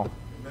deal now.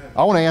 Amen.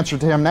 I want to answer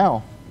to Him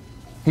now.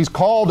 He's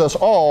called us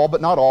all, but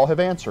not all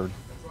have answered.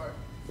 That's right.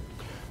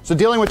 So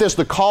dealing with this,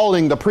 the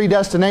calling, the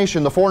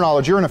predestination, the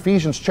foreknowledge, you're in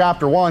Ephesians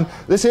chapter 1.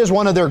 This is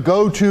one of their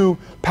go-to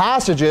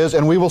passages,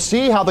 and we will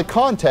see how the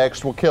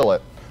context will kill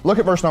it. Look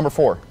at verse number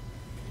 4.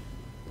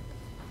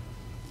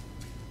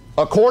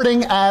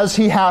 According as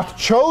He hath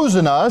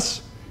chosen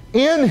us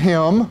in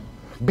Him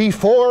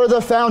before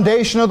the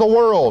foundation of the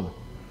world,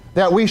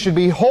 that we should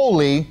be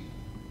holy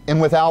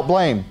and without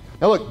blame.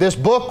 Now look, this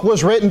book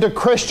was written to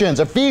Christians.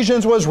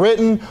 Ephesians was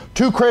written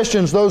to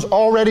Christians, those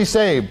already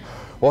saved.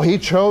 Well, He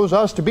chose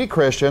us to be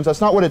Christians.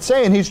 That's not what it's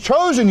saying. He's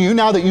chosen you,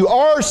 now that you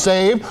are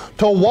saved,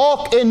 to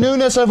walk in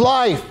newness of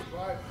life.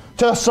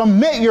 To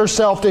submit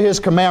yourself to His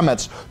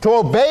commandments, to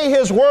obey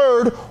His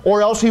word,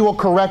 or else He will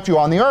correct you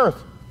on the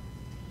earth.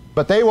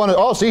 But they want to,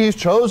 oh, see, He's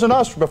chosen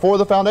us before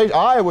the foundation.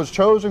 I was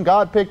chosen,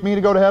 God picked me to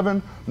go to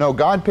heaven. No,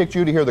 God picked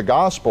you to hear the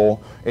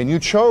gospel, and you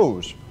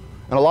chose.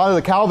 And a lot of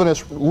the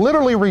Calvinists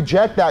literally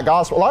reject that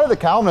gospel. A lot of the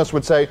Calvinists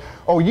would say,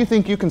 oh, you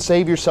think you can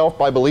save yourself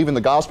by believing the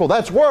gospel?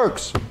 That's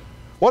works.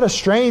 What a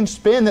strange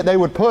spin that they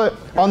would put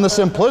on the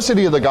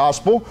simplicity of the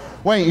gospel.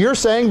 Wait, you're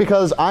saying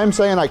because I'm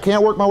saying I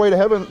can't work my way to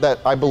heaven that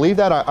I believe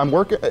that I'm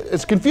working?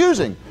 It's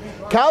confusing.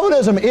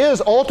 Calvinism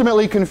is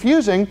ultimately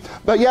confusing,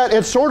 but yet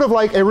it's sort of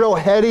like a real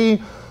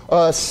heady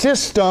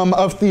system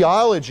of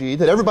theology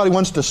that everybody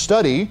wants to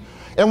study.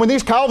 And when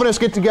these Calvinists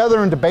get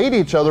together and debate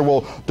each other,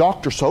 well,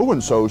 Dr.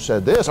 So-and-so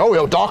said this. Oh,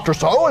 well, Dr.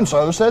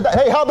 So-and-so said that.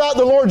 Hey, how about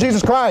the Lord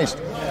Jesus Christ?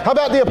 How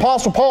about the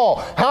Apostle Paul?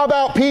 How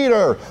about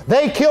Peter?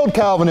 They killed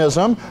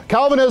Calvinism.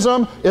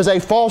 Calvinism is a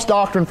false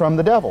doctrine from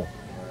the devil.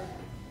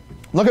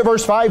 Look at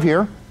verse 5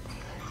 here.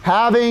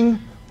 Having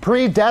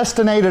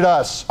predestinated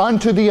us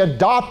unto the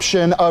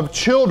adoption of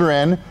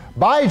children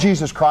by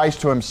Jesus Christ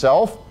to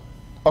Himself,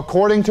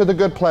 according to the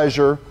good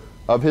pleasure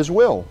of His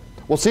will.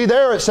 Well, see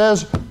there it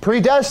says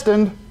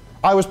predestined.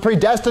 I was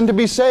predestined to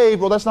be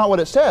saved. Well, that's not what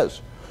it says.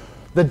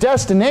 The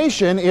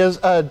destination is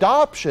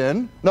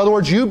adoption. In other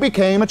words, you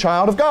became a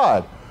child of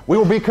God. We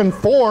will be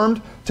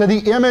conformed to the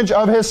image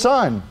of His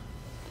Son.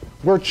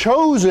 We're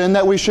chosen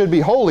that we should be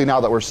holy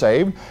now that we're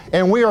saved,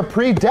 and we are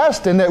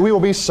predestined that we will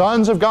be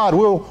sons of God.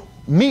 We will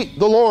meet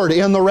the Lord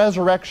in the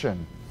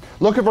resurrection.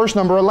 Look at verse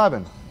number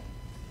 11.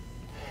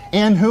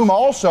 In whom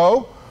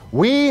also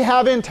we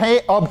have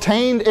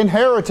obtained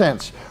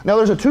inheritance. Now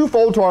there's a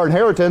twofold to our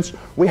inheritance.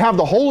 We have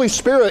the Holy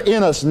Spirit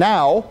in us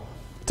now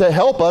to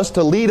help us,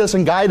 to lead us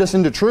and guide us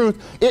into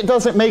truth. It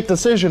doesn't make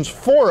decisions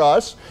for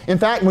us. In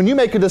fact, when you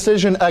make a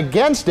decision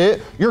against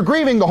it, you're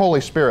grieving the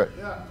Holy Spirit.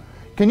 Yeah.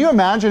 Can you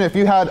imagine if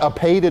you had a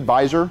paid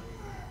advisor,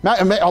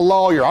 a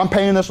lawyer? I'm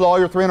paying this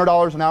lawyer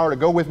 $300 an hour to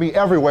go with me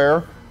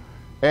everywhere,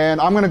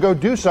 and I'm going to go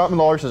do something.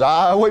 The lawyer says,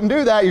 I wouldn't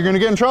do that. You're going to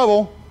get in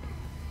trouble.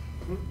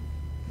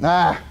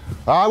 Nah,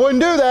 I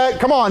wouldn't do that.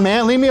 Come on,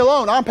 man, leave me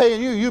alone. I'm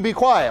paying you. You be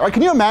quiet. Right,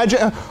 can you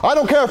imagine? I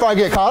don't care if I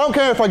get caught. I don't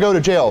care if I go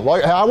to jail.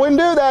 I wouldn't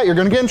do that. You're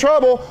going to get in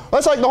trouble.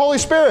 That's like the Holy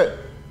Spirit.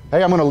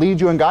 Hey, I'm going to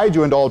lead you and guide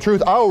you into all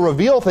truth. I will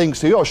reveal things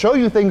to you. I'll show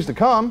you things to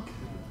come.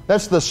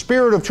 That's the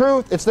Spirit of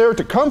truth. It's there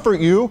to comfort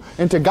you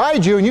and to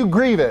guide you, and you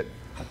grieve it.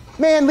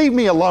 Man, leave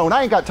me alone.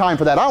 I ain't got time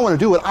for that. I want to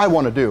do what I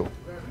want to do.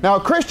 Now, a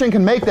Christian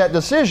can make that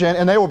decision,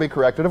 and they will be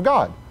corrected of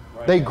God.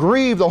 They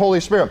grieve the Holy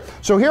Spirit.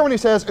 So here when he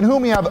says, in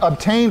whom we have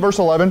obtained, verse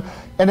 11,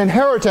 an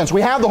inheritance. We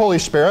have the Holy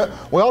Spirit.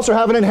 We also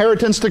have an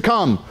inheritance to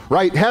come,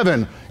 right?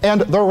 Heaven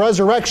and the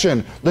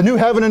resurrection, the new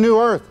heaven and new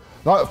earth,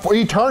 for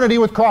eternity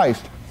with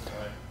Christ.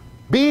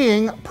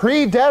 Being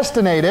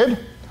predestinated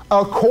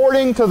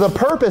according to the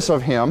purpose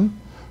of Him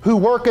who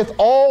worketh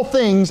all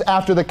things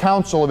after the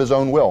counsel of His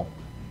own will.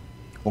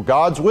 Well,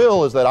 God's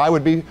will is that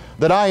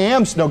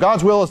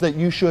God's will is that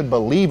you should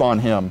believe on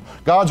Him.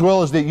 God's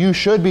will is that you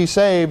should be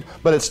saved,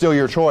 but it's still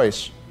your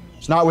choice.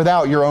 It's not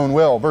without your own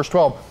will. Verse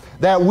 12,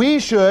 that we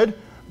should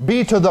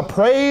be to the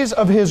praise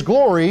of His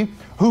glory,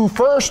 who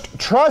first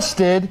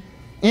trusted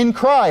in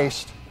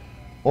Christ.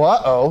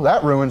 Well,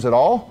 that ruins it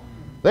all.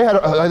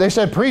 They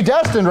said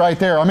predestined right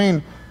there. I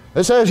mean,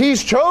 it says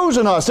He's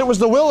chosen us. It was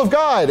the will of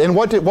God. And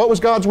what was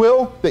God's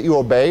will? That you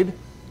obeyed.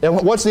 And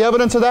what's the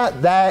evidence of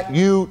that? That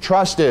you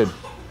trusted.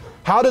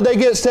 How did they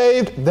get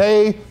saved?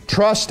 They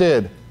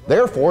trusted.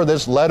 Therefore,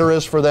 this letter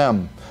is for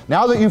them.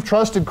 Now that you've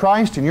trusted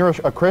Christ and you're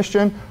a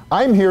Christian,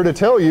 I'm here to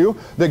tell you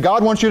that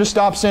God wants you to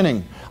stop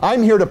sinning.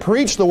 I'm here to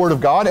preach the Word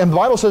of God, and the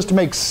Bible says to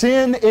make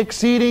sin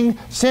exceeding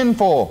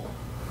sinful.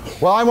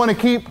 Well, I want to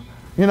keep,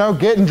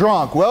 getting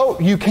drunk. Well,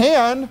 you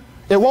can.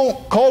 It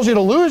won't cause you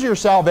to lose your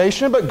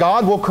salvation, but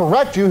God will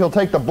correct you. He'll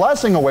take the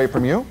blessing away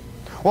from you.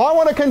 Well, I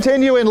want to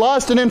continue in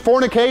lust and in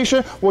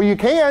fornication. Well, you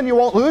can. You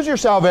won't lose your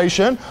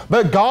salvation,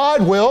 but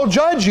God will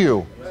judge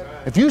you.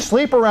 If you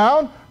sleep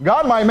around,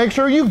 God might make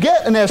sure you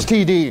get an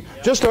STD.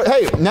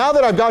 Hey, now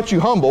that I've got you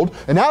humbled,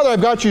 and now that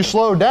I've got you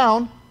slowed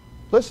down,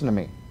 listen to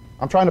me.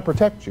 I'm trying to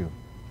protect you.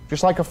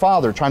 Just like a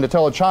father trying to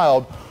tell a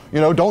child,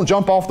 don't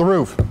jump off the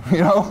roof.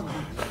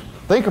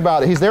 Think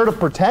about it. He's there to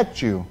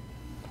protect you.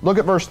 Look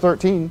at verse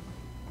 13.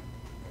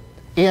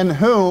 In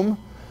whom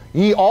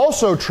ye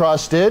also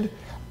trusted,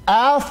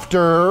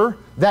 after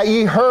that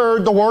ye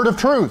heard the word of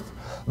truth,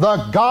 the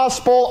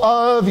gospel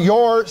of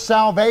your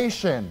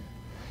salvation.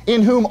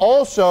 In whom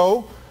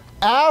also,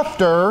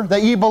 after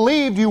that ye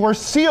believed, you were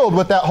sealed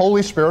with that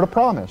Holy Spirit of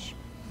promise.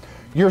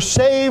 You're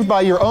saved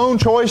by your own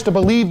choice to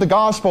believe the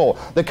gospel.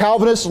 The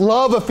Calvinists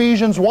love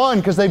Ephesians 1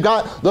 because they've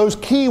got those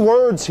key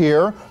words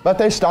here, but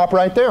they stop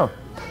right there.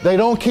 They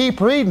don't keep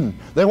reading.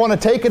 They want to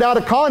take it out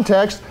of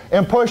context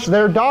and push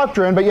their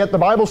doctrine, but yet the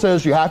Bible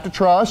says you have to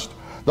trust.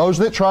 Those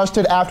that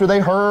trusted after they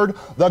heard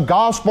the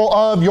gospel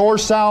of your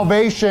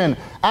salvation,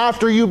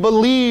 after you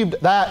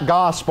believed that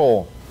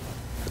gospel.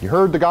 You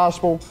heard the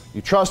gospel,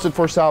 you trusted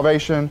for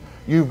salvation,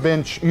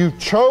 you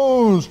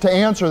chose to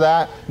answer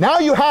that. Now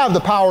you have the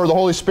power of the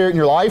Holy Spirit in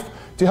your life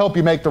to help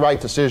you make the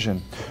right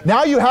decision.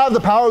 Now you have the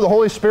power of the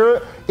Holy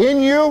Spirit in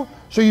you,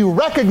 so you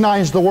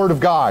recognize the Word of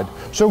God.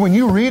 So when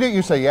you read it,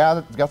 you say,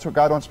 yeah, that's what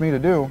God wants me to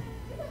do.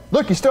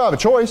 Look, you still have a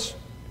choice.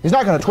 He's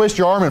not going to twist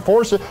your arm and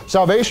force it.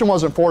 Salvation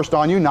wasn't forced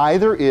on you,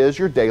 neither is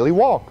your daily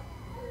walk.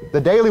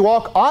 The daily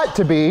walk ought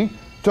to be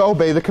to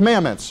obey the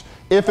commandments.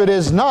 If it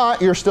is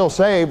not, you're still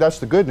saved. That's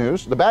the good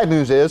news. The bad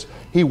news is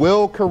He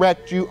will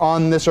correct you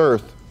on this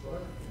earth.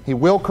 He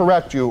will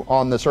correct you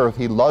on this earth.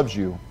 He loves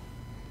you.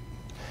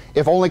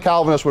 If only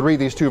Calvinists would read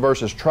these two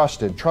verses,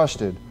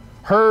 trusted,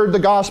 heard the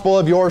gospel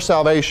of your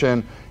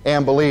salvation,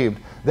 and believed.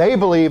 They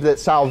believe that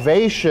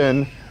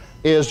salvation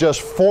is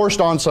just forced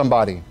on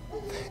somebody.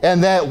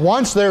 And that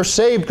once they're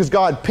saved because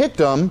God picked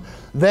them,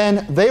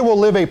 then they will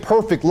live a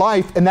perfect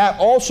life, and that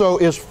also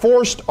is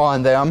forced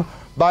on them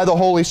by the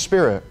Holy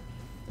Spirit.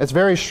 It's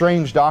very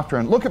strange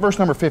doctrine. Look at verse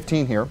number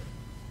 15 here.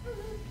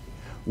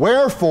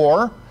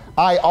 Wherefore,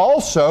 I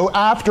also,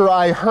 after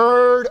I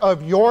heard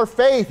of your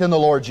faith in the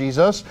Lord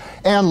Jesus,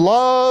 and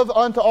love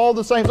unto all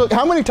the saints. Look,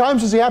 how many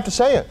times does he have to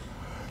say it?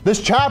 This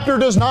chapter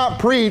does not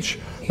preach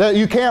that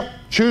you can't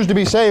choose to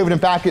be saved. In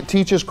fact, it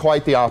teaches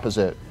quite the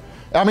opposite.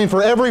 I mean,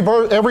 for every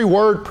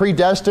word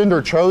predestined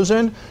or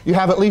chosen, you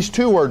have at least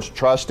two words: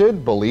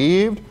 trusted,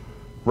 believed,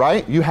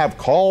 right? You have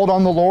called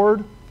on the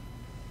Lord.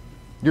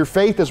 Your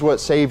faith is what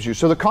saves you.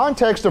 So the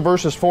context of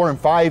verses 4 and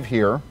 5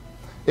 here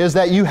is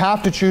that you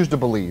have to choose to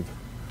believe.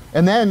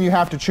 And then you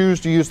have to choose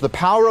to use the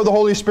power of the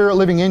Holy Spirit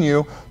living in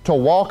you to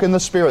walk in the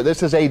Spirit.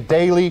 This is a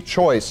daily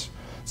choice.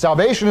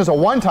 Salvation is a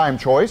one-time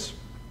choice.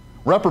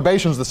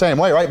 Reprobation is the same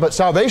way, right? But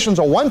salvation is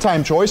a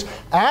one-time choice.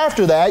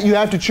 After that, you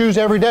have to choose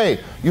every day.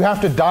 You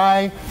have to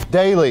die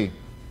daily.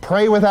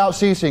 Pray without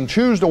ceasing.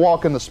 Choose to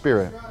walk in the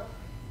Spirit.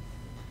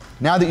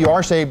 Now that you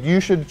are saved, you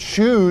should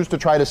choose to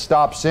try to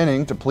stop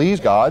sinning to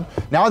please God.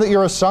 Now that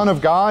you're a son of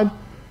God,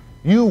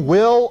 you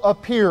will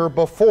appear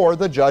before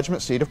the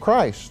judgment seat of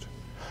Christ.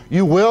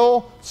 You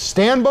will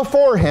stand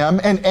before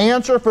Him and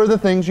answer for the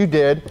things you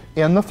did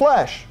in the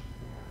flesh.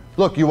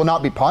 Look, you will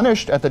not be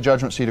punished at the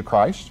judgment seat of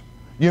Christ.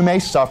 You may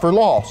suffer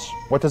loss.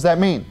 What does that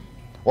mean?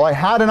 Well, I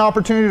had an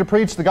opportunity to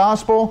preach the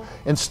gospel.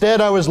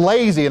 Instead, I was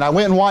lazy and I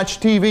went and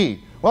watched TV.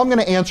 Well, I'm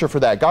going to answer for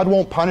that. God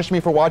won't punish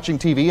me for watching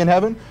TV in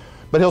heaven.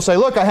 But He'll say,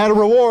 look, I had a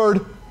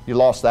reward. You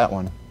lost that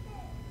one.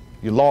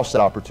 You lost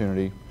that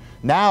opportunity.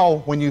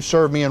 Now, when you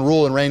serve me and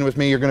rule and reign with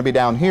me, you're going to be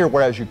down here,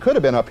 whereas you could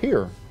have been up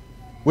here.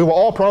 We will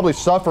all probably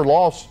suffer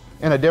loss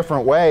in a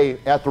different way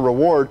at the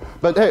reward.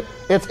 But hey,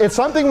 it's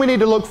something we need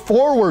to look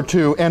forward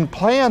to and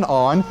plan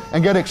on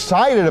and get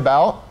excited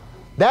about.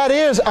 That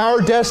is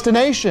our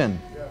destination.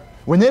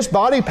 When this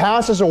body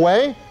passes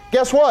away,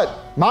 guess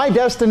what? My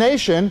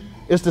destination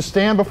is to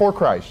stand before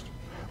Christ.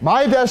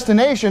 My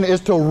destination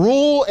is to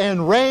rule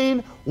and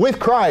reign with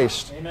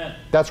Christ. Amen.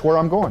 That's where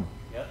I'm going.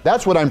 Yep.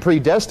 That's what I'm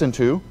predestined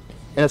to,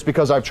 and it's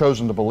because I've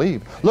chosen to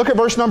believe. Look at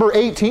verse number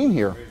 18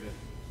 here.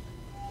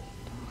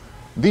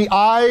 The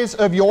eyes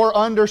of your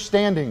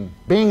understanding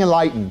being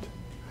enlightened,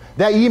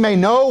 that ye may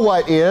know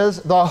what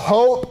is the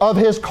hope of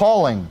His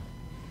calling,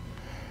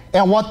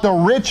 and what the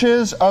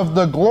riches of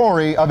the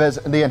glory of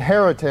the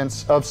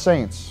inheritance of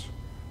saints.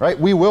 Right?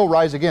 We will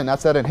rise again.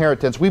 That's that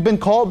inheritance. We've been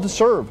called to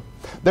serve.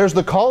 There's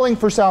the calling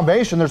for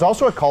salvation. There's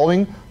also a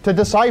calling to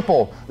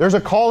disciple. There's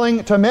a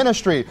calling to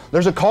ministry.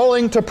 There's a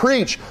calling to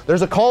preach.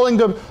 There's a calling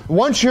to,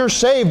 once you're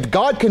saved,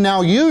 God can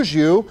now use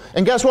you,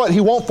 and guess what?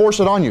 He won't force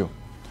it on you.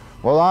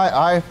 Well,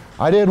 I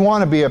didn't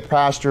want to be a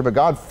pastor, but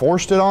God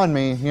forced it on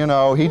me. You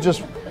know, He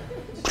just...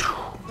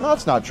 No,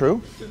 that's not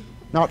true.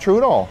 Not true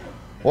at all.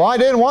 Well, I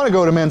didn't want to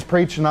go to men's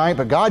preach tonight,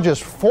 but God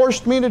just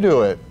forced me to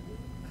do it.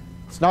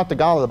 It's not the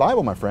God of the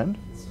Bible, my friend.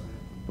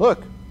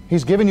 Look,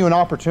 He's given you an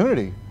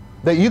opportunity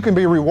that you can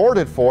be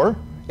rewarded for.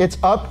 It's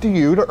up to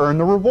you to earn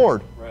the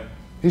reward. Right.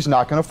 He's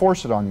not going to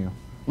force it on you.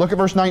 Look at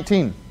verse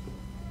 19.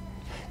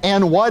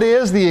 And what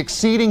is the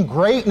exceeding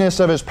greatness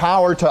of His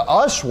power to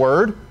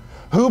usward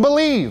who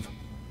believe,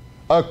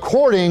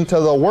 according to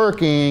the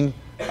working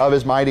of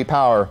His mighty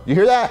power. You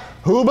hear that?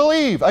 Who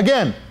believe?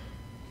 Again,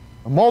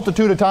 a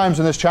multitude of times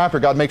in this chapter,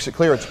 God makes it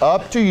clear it's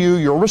up to you.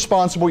 You're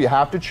responsible. You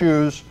have to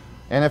choose.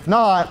 And if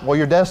not, well,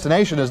 your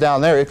destination is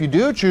down there. If you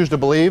do choose to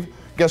believe,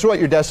 guess what?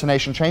 Your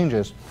destination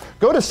changes.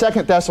 Go to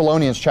 2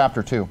 Thessalonians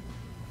chapter 2.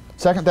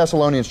 2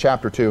 Thessalonians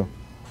chapter 2.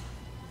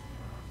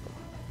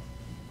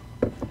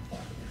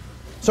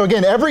 So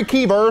again, every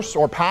key verse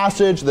or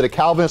passage that a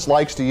Calvinist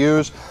likes to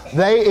use,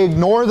 they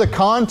ignore the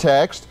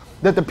context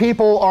that the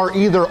people are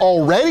either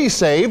already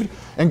saved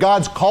and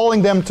God's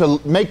calling them to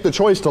make the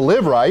choice to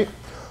live right,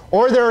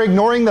 or they're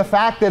ignoring the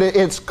fact that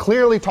it's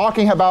clearly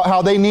talking about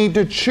how they need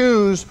to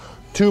choose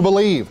to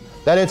believe,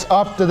 that it's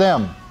up to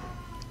them.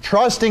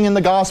 Trusting in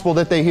the gospel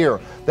that they hear,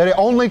 that it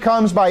only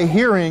comes by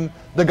hearing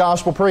the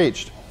gospel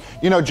preached.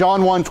 You know,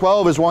 John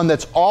 1:12 is one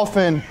that's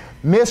often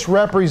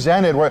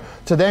misrepresented, where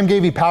to them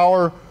gave He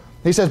power.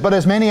 He says, but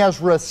as many as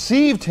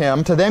received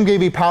Him, to them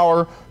gave He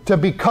power to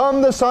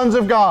become the sons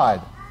of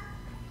God.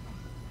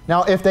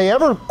 Now, if they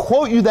ever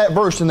quote you that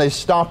verse and they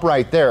stop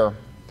right there,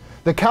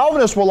 the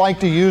Calvinists will like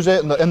to use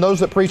it, and those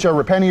that preach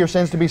repent of your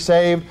sins to be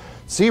saved.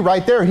 See,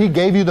 right there, He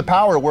gave you the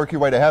power to work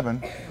your way to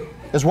heaven,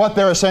 is what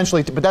they're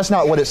essentially, but that's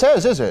not what it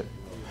says, is it?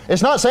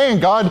 It's not saying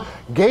God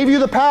gave you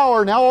the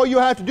power, now all you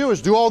have to do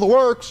is do all the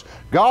works.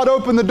 God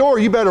opened the door,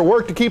 you better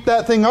work to keep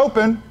that thing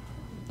open.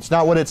 It's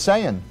not what it's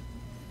saying.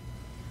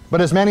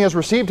 But as many as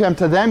received Him,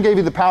 to them gave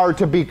He the power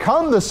to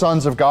become the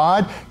sons of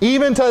God,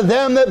 even to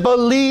them that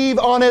believe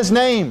on His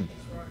name.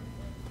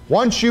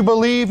 Once you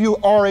believe you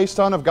are a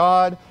son of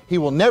God, He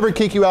will never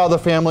kick you out of the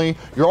family.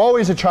 You're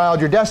always a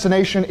child. Your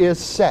destination is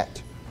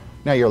set.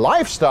 Now your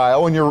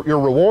lifestyle and your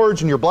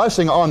rewards and your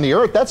blessing on the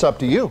earth, that's up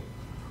to you.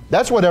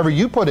 That's whatever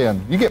you put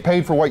in. You get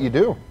paid for what you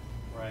do.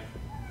 Right.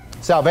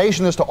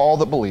 Salvation is to all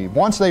that believe.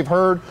 Once they've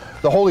heard,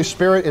 the Holy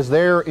Spirit is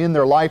there in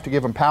their life to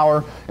give them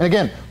power. And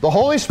again, the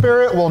Holy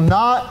Spirit will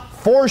not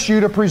force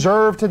you to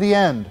preserve to the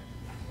end.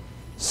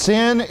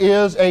 Sin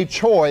is a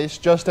choice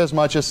just as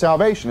much as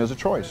salvation is a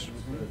choice.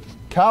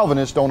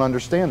 Calvinists don't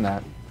understand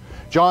that.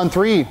 John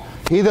 3,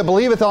 he that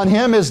believeth on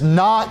Him is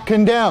not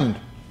condemned.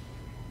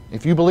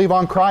 If you believe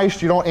on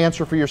Christ, you don't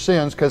answer for your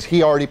sins because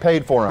He already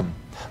paid for them.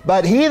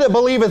 But he that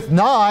believeth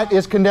not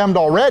is condemned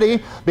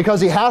already,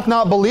 because he hath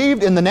not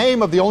believed in the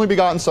name of the only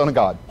begotten Son of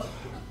God.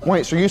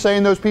 Wait, so you're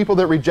saying those people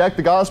that reject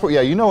the gospel,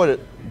 yeah, you know what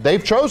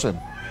they've chosen.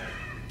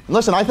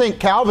 Listen, I think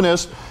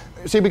Calvinists,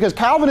 see, because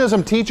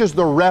Calvinism teaches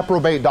the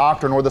reprobate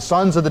doctrine, or the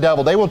sons of the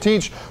devil. They will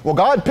teach, well,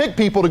 God picked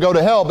people to go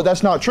to hell, but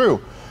that's not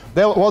true.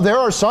 Well, there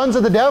are sons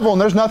of the devil,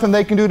 and there's nothing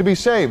they can do to be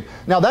saved.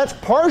 Now, that's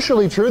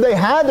partially true. They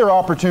had their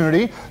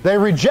opportunity. They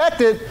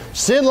rejected.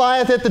 Sin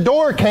lieth at the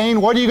door,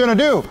 Cain. What are you going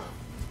to do?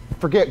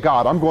 Forget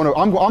God.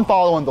 I'm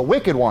following the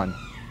wicked one.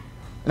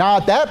 Now,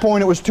 at that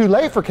point, it was too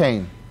late for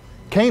Cain.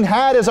 Cain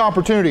had his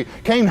opportunity.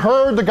 Cain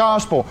heard the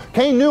gospel.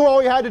 Cain knew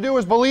all he had to do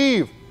was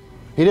believe.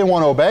 He didn't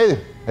want to obey.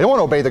 He didn't want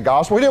to obey the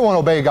gospel. He didn't want to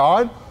obey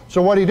God.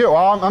 So what did he do?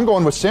 Well, I'm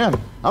going with sin.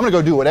 I'm going to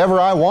go do whatever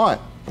I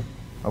want.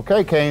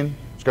 Okay, Cain,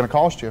 it's going to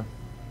cost you.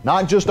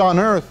 Not just on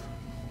earth,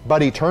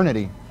 but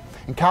eternity.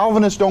 And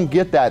Calvinists don't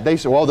get that. They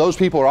say, well, those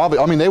people are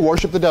obvious. I mean, they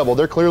worship the devil.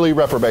 They're clearly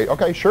reprobate.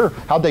 Okay, sure.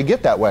 How'd they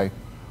get that way?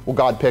 Well,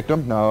 God picked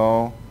them.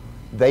 No,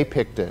 they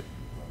picked it.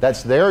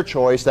 That's their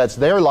choice. That's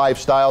their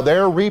lifestyle.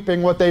 They're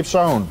reaping what they've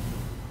sown.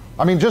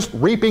 I mean, just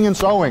reaping and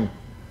sowing.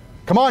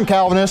 Come on,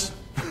 Calvinists.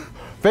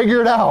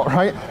 Figure it out,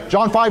 right?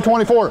 John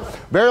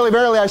 5:24. Verily,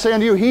 verily, I say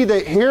unto you, he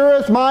that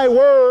heareth my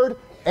word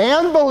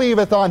and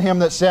believeth on him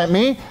that sent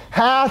me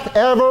hath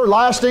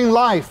everlasting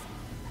life,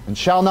 and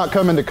shall not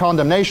come into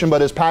condemnation,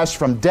 but is passed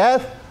from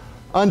death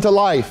unto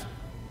life.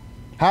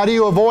 How do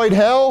you avoid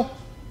hell?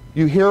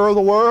 You hear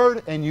the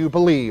word and you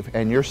believe,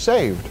 and you're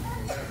saved.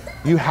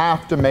 You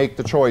have to make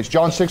the choice.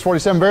 John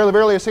 6:47, verily,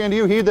 verily, I say unto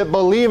you, he that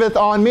believeth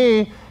on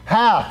me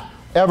hath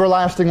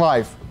everlasting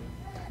life.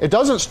 It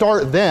doesn't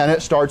start then,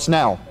 it starts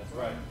now. That's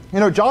right. You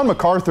know, John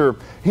MacArthur,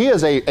 he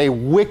is a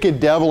wicked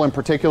devil in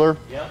particular.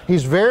 Yeah.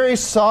 He's very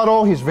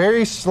subtle, he's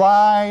very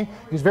sly,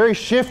 he's very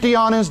shifty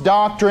on his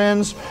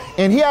doctrines,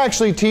 and he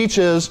actually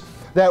teaches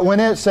that when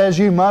it says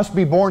you must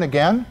be born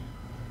again,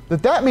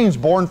 that means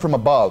born from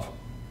above.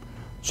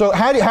 So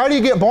how do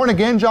you get born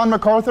again, John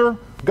MacArthur?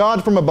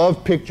 God from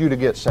above picked you to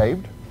get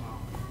saved.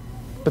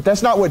 But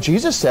that's not what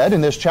Jesus said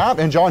in this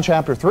chapter, in John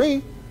chapter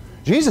 3.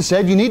 Jesus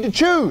said you need to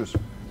choose.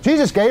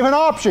 Jesus gave an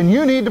option.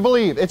 You need to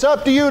believe. It's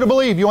up to you to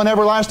believe. You want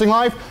everlasting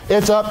life?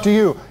 It's up to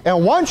you.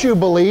 And once you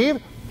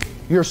believe,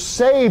 you're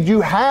saved.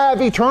 You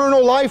have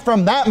eternal life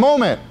from that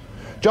moment.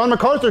 John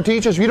MacArthur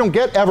teaches you don't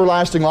get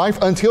everlasting life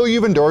until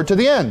you've endured to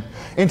the end.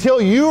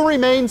 Until you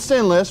remain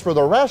sinless for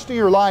the rest of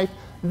your life,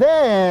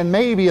 then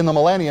maybe in the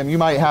millennium you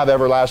might have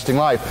everlasting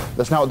life.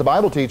 That's not what the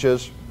Bible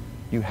teaches.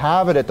 You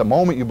have it at the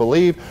moment you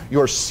believe.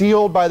 You're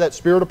sealed by that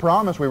Spirit of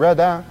promise. We read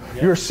that.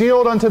 Yep. You're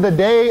sealed unto the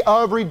day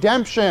of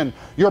redemption.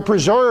 You're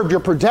preserved.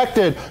 You're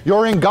protected.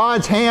 You're in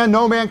God's hand.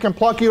 No man can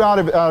pluck you out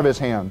of His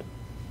hand.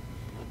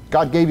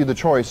 God gave you the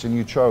choice and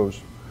you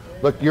chose.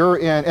 Look, you're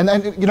in. And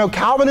then, you know,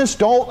 Calvinists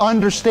don't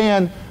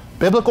understand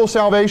biblical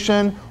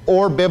salvation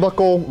or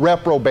biblical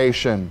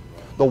reprobation.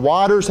 The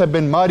waters have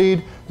been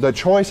muddied. The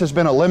choice has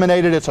been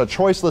eliminated. It's a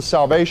choiceless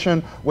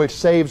salvation which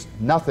saves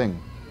nothing.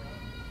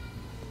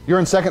 You're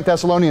in 2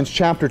 Thessalonians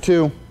chapter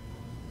 2.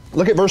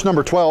 Look at verse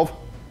number 12.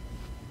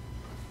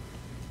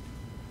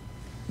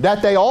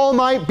 That they all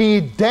might be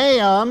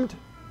damned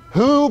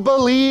who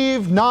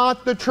believe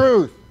not the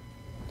truth,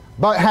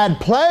 but had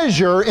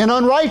pleasure in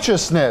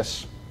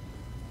unrighteousness.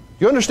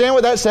 You understand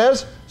what that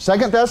says?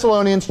 2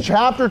 Thessalonians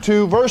chapter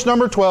 2, verse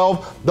number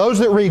 12. Those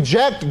that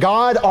reject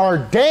God are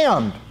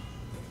damned.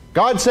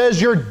 God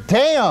says you're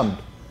damned.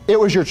 It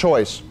was your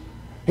choice.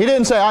 He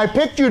didn't say, I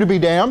picked you to be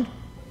damned.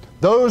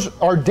 Those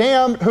are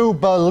damned who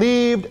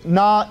believed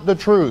not the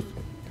truth.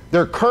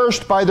 They're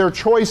cursed by their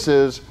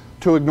choices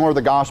to ignore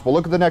the gospel.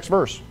 Look at the next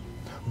verse.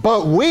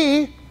 But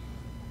we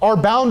are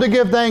bound to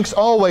give thanks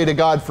always to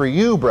God for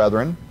you,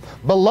 brethren,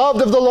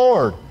 beloved of the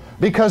Lord,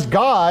 because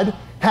God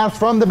hath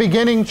from the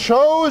beginning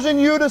chosen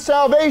you to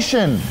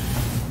salvation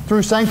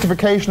through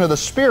sanctification of the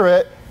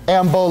Spirit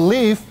and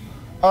belief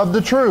of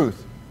the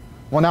truth.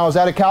 Well, now is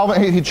that a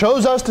Calvin? He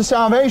chose us to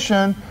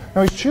salvation.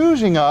 Now He's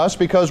choosing us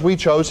because we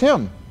chose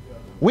Him.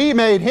 We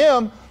made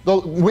Him,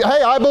 hey,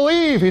 I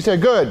believe. He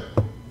said, good,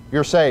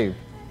 you're saved.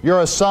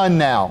 You're a son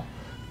now.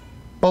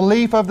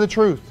 Belief of the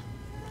truth.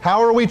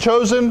 How are we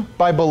chosen?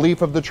 By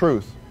belief of the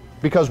truth.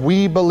 Because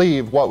we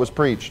believe what was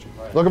preached.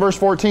 Look at verse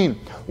 14.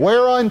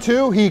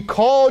 Whereunto He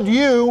called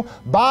you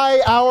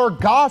by our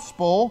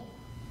gospel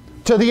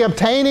to the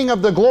obtaining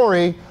of the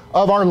glory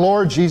of our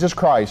Lord Jesus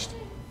Christ.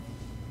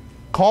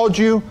 Called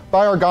you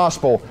by our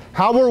gospel.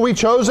 How were we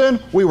chosen?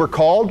 We were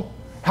called.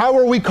 How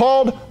were we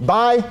called?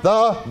 By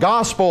the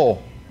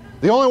gospel.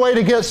 The only way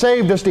to get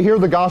saved is to hear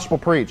the gospel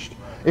preached.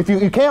 If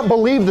you can't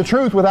believe the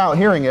truth without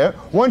hearing it.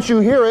 Once you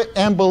hear it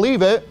and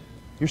believe it,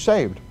 you're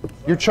saved.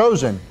 You're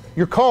chosen.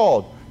 You're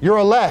called. You're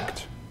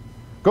elect.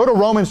 Go to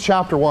Romans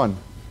chapter 1.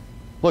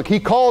 Look, He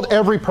called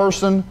every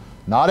person.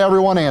 Not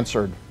everyone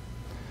answered.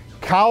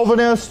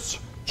 Calvinists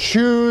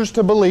choose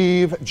to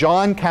believe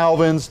John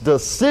Calvin's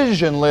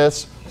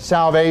decisionless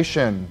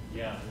salvation.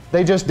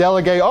 They just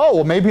delegate, oh,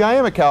 well, maybe I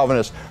am a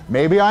Calvinist.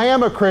 Maybe I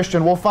am a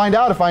Christian. We'll find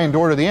out if I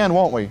endure to the end,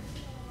 won't we?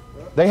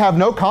 They have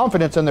no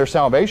confidence in their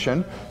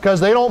salvation because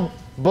they don't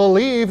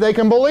believe they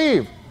can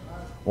believe.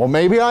 Well,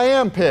 maybe I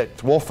am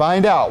picked. We'll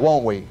find out,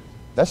 won't we?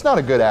 That's not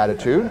a good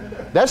attitude.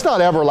 That's not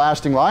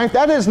everlasting life.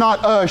 That is not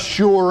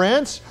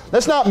assurance.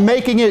 That's not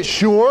making it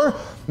sure.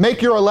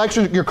 Make your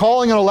election, you're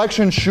calling an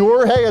election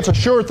sure. Hey, it's a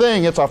sure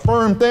thing. It's a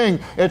firm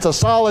thing. It's a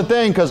solid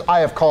thing because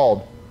I have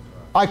called.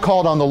 I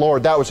called on the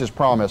Lord. That was His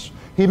promise.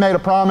 He made a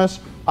promise.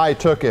 I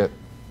took it.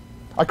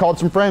 I called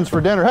some friends for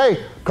dinner.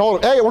 Hey, we're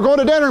going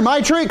to dinner.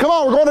 My treat. Come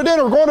on, we're going to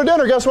dinner. We're going to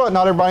dinner. Guess what?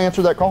 Not everybody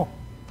answered that call.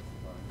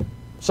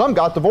 Some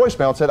got the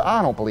voicemail and said,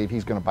 I don't believe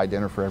he's going to buy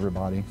dinner for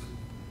everybody.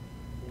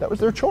 That was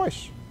their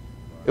choice.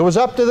 It was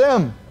up to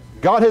them.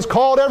 God has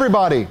called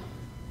everybody.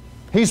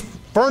 He's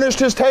furnished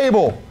His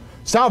table.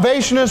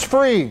 Salvation is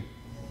free.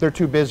 They're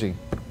too busy.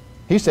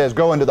 He says,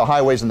 go into the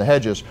highways and the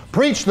hedges.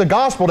 Preach the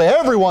gospel to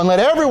everyone. Let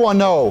everyone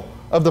know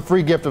of the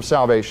free gift of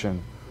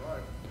salvation.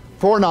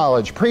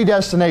 Foreknowledge,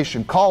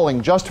 predestination,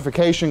 calling,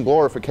 justification,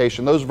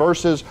 glorification. Those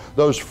verses,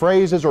 those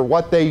phrases are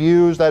what they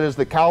use. That is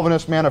the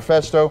Calvinist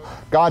Manifesto.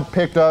 God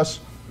picked us.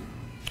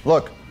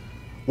 Look,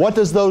 what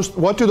do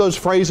those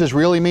phrases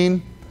really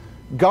mean?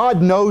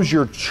 God knows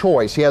your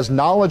choice. He has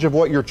knowledge of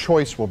what your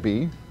choice will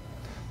be.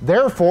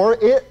 Therefore,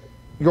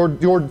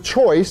 your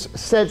choice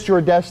sets your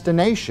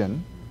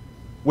destination,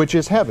 which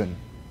is heaven,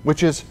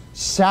 which is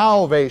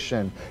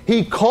salvation.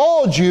 He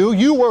called you.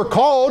 You were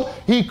called.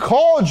 He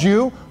called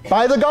you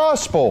by the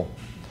gospel.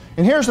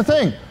 And here's the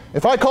thing.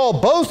 If I call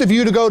both of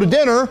you to go to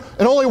dinner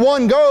and only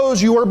one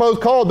goes, you were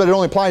both called, but it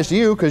only applies to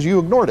you because you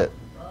ignored it.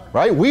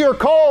 Right? We are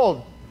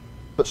called.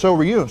 But so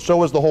were you. So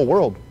was the whole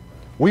world.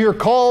 We are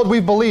called,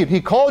 we've believed. He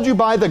called you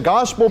by the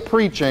gospel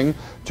preaching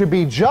to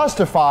be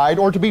justified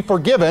or to be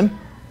forgiven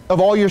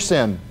of all your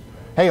sin.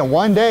 Hey, and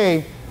one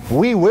day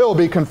we will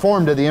be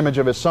conformed to the image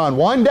of His Son.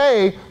 One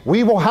day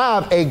we will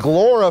have a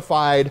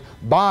glorified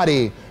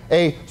body,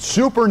 a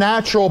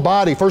supernatural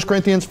body. 1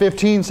 Corinthians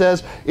 15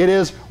 says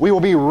we will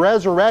be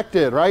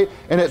resurrected, right?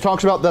 And it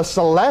talks about the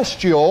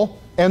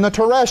celestial and the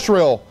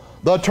terrestrial,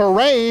 the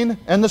terrain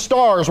and the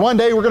stars. One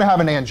day we're going to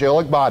have an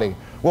angelic body.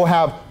 We'll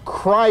have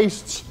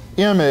Christ's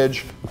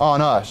image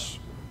on us.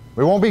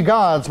 We won't be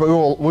gods, but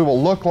we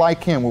will look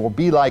like Him. We will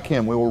be like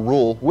Him. We will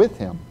rule with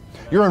Him.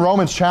 You're in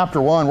Romans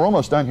chapter 1. We're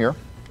almost done here.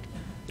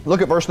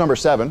 Look at verse number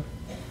 7.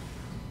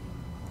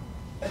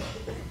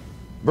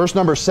 Verse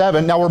number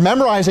 7. Now we're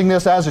memorizing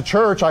this as a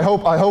church. I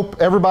hope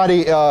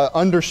everybody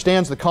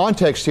understands the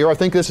context here. I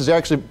think this is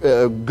actually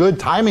good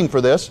timing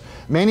for this.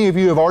 Many of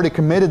you have already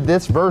committed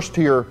this verse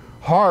to your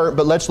heart,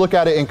 but let's look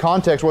at it in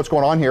context, what's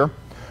going on here.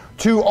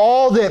 To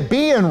all that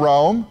be in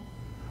Rome,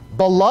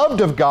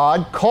 beloved of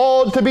God,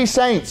 called to be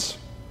saints.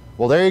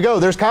 Well, there you go.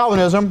 There's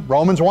Calvinism.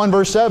 Romans 1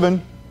 verse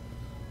 7.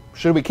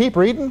 Should we keep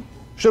reading?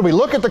 Should we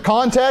look at the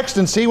context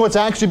and see what's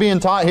actually being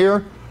taught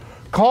here?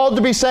 Called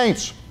to be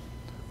saints.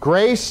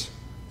 Grace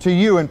to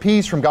you and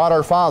peace from God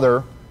our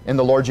Father and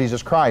the Lord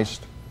Jesus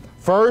Christ.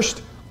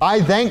 First,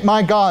 I thank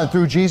my God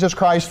through Jesus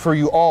Christ for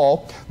you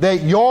all,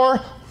 that your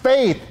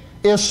faith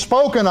is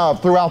spoken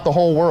of throughout the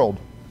whole world.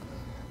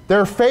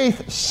 Their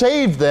faith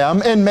saved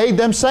them and made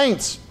them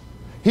saints.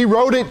 He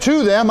wrote it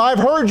to them. I've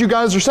heard you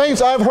guys are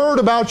saints. I've heard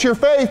about your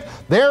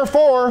faith.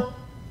 Therefore,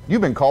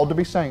 you've been called to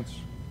be saints.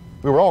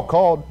 We were all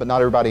called, but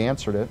not everybody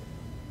answered it.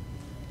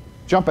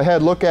 Jump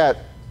ahead, look at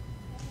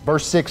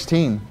verse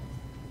 16.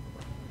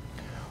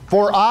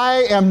 For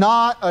I am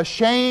not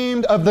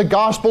ashamed of the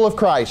gospel of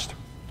Christ.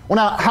 Well,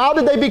 now, how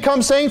did they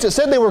become saints? It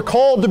said they were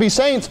called to be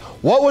saints.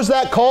 What was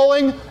that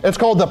calling? It's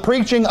called the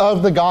preaching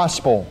of the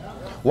gospel.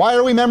 Why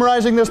are we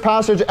memorizing this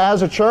passage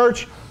as a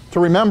church? To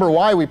remember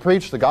why we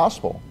preach the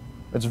gospel.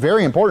 It's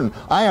very important.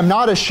 I am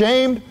not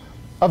ashamed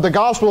of the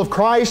gospel of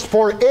Christ,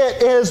 for it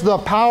is the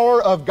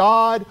power of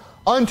God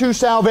unto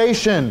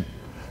salvation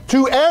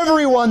to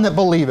everyone that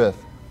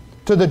believeth,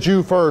 to the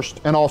Jew first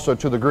and also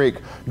to the Greek.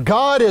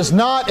 God is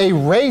not a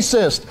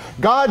racist.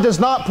 God does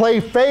not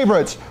play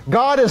favorites.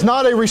 God is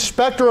not a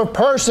respecter of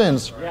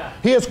persons.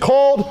 He has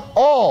called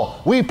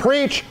all. We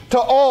preach to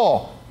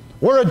all.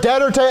 We're a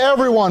debtor to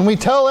everyone. We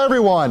tell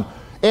everyone.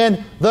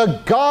 And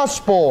the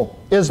gospel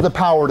is the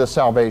power to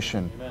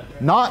salvation. Amen.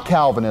 Not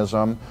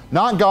Calvinism,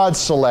 not God's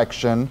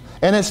selection,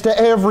 and it's to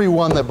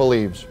everyone that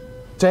believes.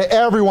 To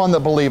everyone that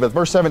believeth.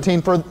 Verse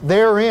 17, for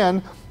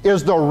therein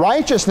is the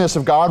righteousness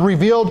of God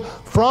revealed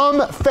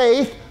from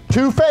faith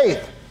to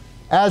faith.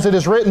 As it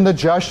is written, the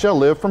just shall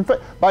live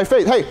by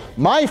faith. Hey,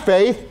 my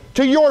faith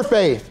to your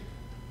faith.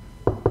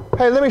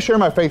 Hey, let me share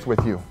my faith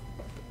with you.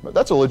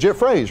 That's a legit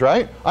phrase,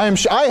 right? I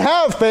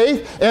have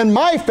faith, and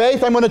my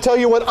faith, I'm going to tell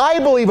you what I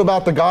believe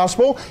about the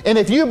gospel, and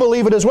if you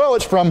believe it as well,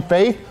 it's from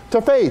faith to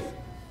faith.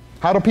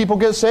 How do people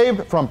get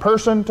saved? From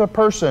person to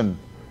person.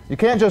 You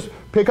can't just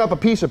pick up a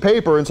piece of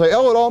paper and say,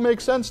 oh, it all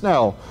makes sense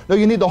now. No,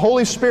 you need the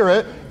Holy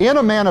Spirit in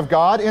a man of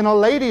God, in a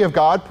lady of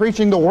God,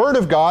 preaching the Word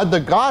of God, the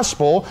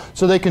gospel,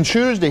 so they can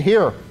choose to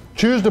hear,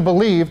 choose to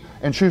believe,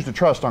 and choose to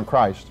trust on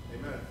Christ.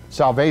 Amen.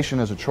 Salvation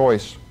is a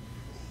choice.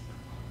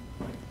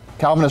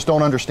 Calvinists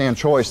don't understand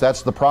choice.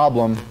 That's the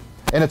problem.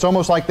 And it's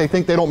almost like they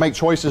think they don't make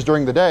choices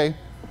during the day.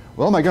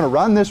 Well, am I going to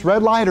run this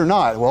red light or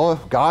not? Well,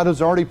 if God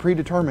has already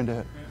predetermined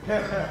it.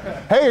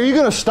 Hey, are you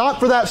going to stop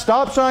for that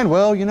stop sign?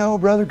 Well, you know,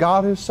 brother,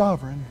 God is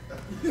sovereign.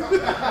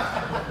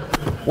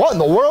 What in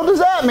the world does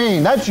that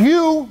mean? That's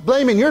you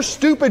blaming your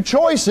stupid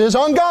choices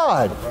on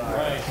God.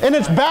 Right. And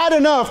it's bad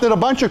enough that a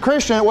bunch of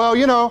Christians, well,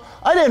 you know,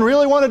 I didn't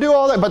really want to do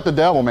all that, but the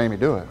devil made me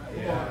do it.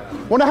 Yeah.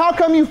 Well, now how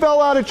come you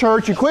fell out of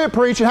church, you quit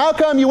preaching? How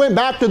come you went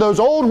back to those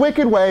old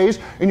wicked ways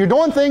and you're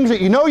doing things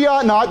that you know you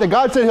ought not, that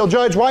God said He'll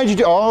judge? Why did you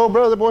do? Oh,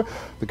 brother, boy,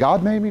 the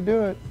God made me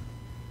do it.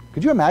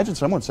 Could you imagine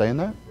someone saying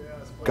that?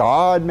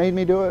 God made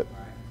me do it.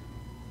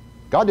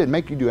 God didn't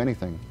make you do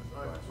anything.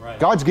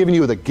 God's given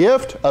you the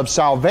gift of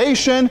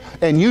salvation,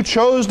 and you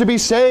chose to be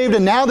saved,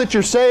 and now that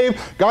you're saved,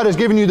 God has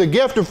given you the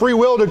gift of free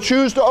will to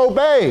choose to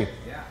obey.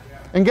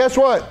 And guess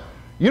what?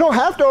 You don't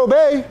have to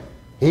obey.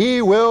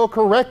 He will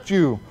correct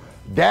you.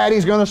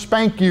 Daddy's going to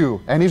spank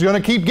you, and He's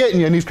going to keep getting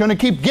you, and He's going to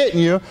keep getting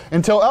you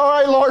until, all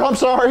right, Lord, I'm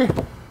sorry.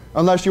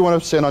 Unless you want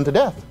to sin unto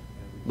death.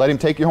 Let Him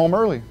take you home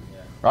early.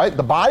 Right?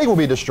 The body will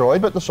be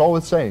destroyed, but the soul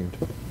is saved.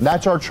 And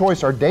that's our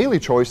choice, our daily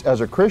choice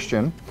as a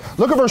Christian.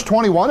 Look at verse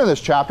 21 of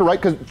this chapter,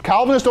 right? Because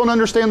Calvinists don't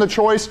understand the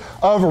choice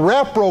of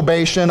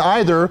reprobation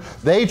either.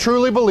 They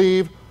truly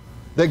believe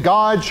that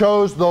God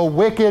chose the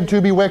wicked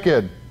to be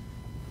wicked.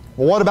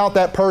 Well, what about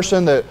that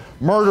person that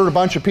murdered a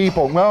bunch of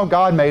people? Well,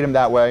 God made him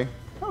that way.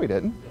 No, He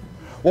didn't.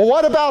 Well,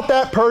 what about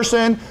that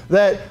person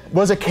that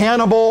was a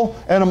cannibal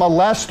and a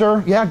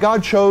molester? Yeah,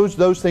 God chose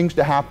those things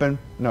to happen.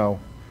 No.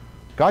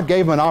 God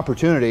gave them an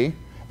opportunity.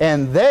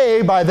 And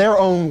they, by their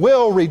own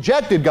will,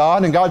 rejected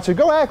God, and God said,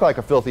 go act like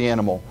a filthy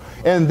animal.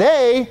 And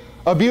they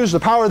abused the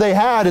power they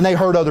had, and they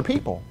hurt other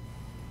people.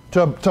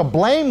 To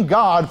blame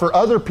God for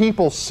other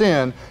people's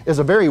sin is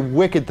a very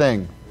wicked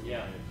thing.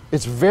 Yeah.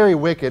 It's very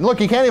wicked.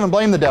 Look, you can't even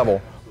blame the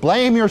devil.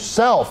 Blame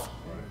yourself.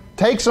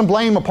 Take some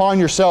blame upon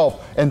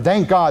yourself, and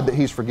thank God that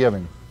He's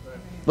forgiving.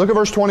 Look at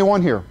verse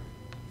 21 here.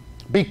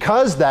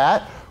 Because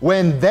that,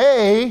 when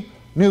they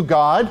knew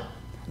God,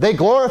 they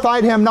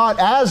glorified Him not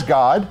as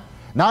God,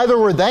 neither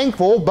were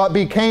thankful, but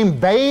became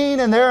vain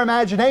in their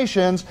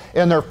imaginations,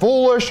 and their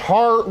foolish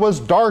heart was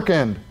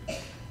darkened.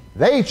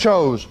 They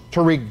chose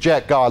to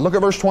reject God. Look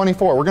at verse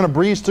 24. We're going to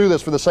breeze through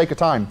this for the sake of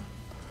time.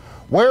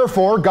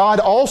 Wherefore God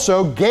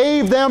also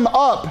gave them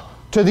up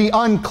to the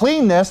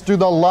uncleanness through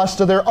the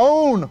lust of their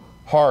own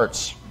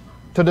hearts,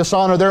 to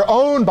dishonor their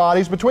own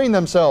bodies between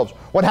themselves.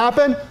 What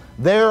happened?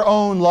 Their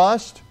own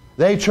lust.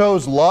 They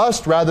chose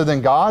lust rather than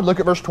God. Look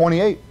at verse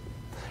 28.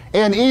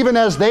 And even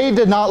as they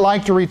did not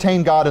like to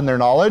retain God in their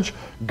knowledge,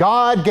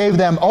 God gave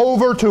them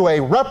over to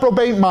a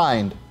reprobate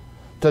mind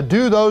to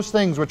do those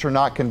things which are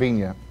not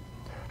convenient.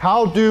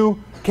 How do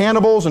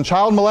cannibals and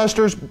child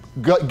molesters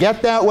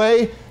get that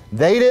way?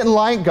 They didn't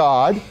like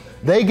God.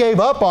 They gave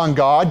up on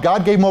God.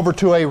 God gave them over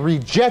to a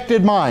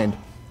rejected mind,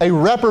 a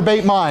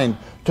reprobate mind,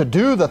 to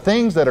do the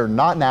things that are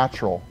not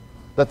natural.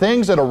 The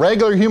things that a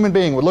regular human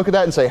being would look at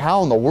that and say,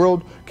 how in the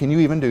world can you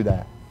even do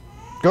that?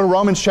 Go to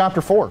Romans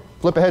chapter 4.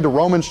 Flip ahead to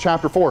Romans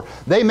chapter 4.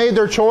 They made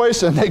their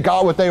choice and they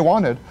got what they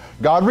wanted.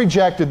 God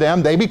rejected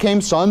them. They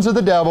became sons of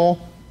the devil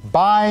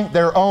by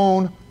their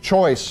own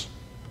choice.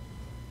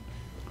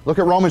 Look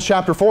at Romans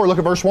chapter 4. Look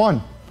at verse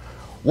 1.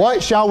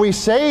 What shall we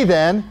say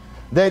then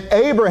that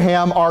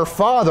Abraham our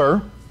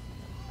father,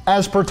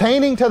 as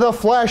pertaining to the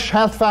flesh,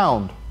 hath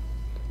found?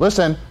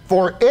 Listen,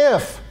 for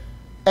if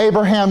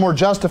Abraham were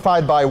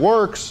justified by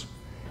works,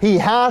 he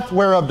hath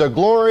whereof the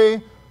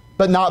glory,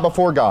 but not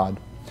before God.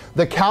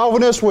 The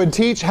Calvinist would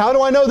teach, how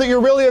do I know that you're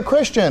really a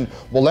Christian?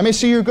 Well, let me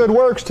see your good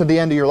works to the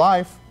end of your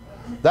life.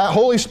 That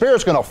Holy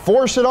Spirit's going to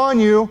force it on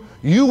you.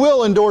 You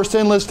will endure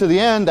sinless to the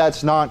end.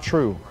 That's not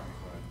true.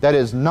 That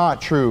is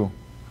not true.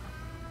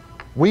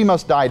 We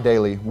must die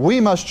daily. We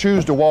must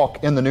choose to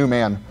walk in the new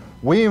man.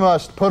 We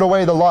must put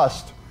away the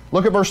lust.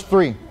 Look at verse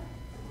 3.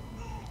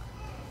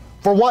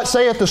 For what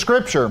saith the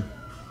Scripture?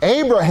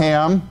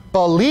 Abraham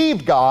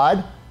believed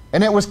God,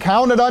 and it was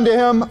counted unto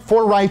him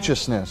for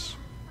righteousness.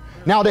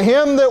 Now to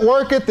him that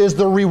worketh is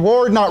the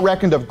reward not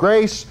reckoned of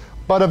grace,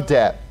 but of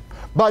debt.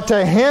 But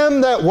to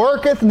him that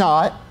worketh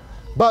not,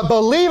 but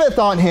believeth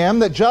on him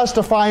that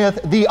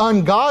justifieth the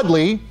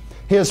ungodly,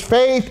 his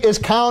faith is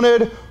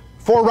counted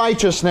for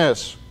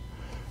righteousness.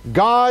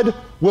 God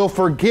will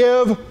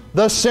forgive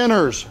the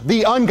sinners,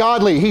 the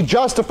ungodly. He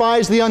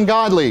justifies the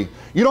ungodly.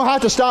 You don't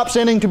have to stop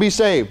sinning to be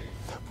saved.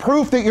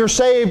 Proof that you're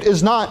saved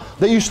is not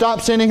that you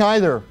stop sinning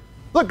either.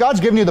 Look, God's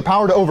given you the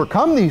power to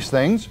overcome these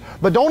things,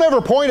 but don't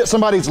ever point at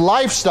somebody's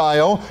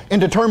lifestyle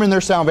and determine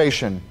their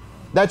salvation.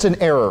 That's an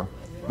error.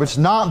 It's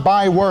not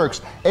by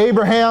works.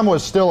 Abraham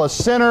was still a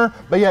sinner,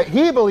 but yet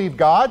he believed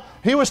God.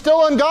 He was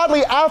still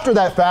ungodly after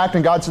that fact,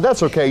 and God said,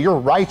 that's okay, you're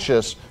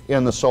righteous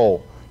in the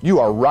soul. You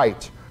are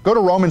right. Go to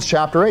Romans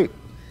chapter 8.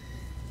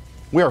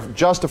 We are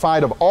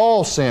justified of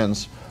all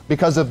sins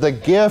because of the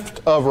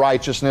gift of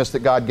righteousness that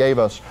God gave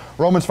us.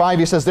 Romans 5,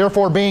 he says,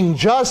 therefore being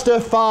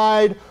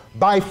justified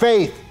by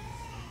faith,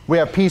 we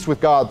have peace with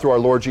God through our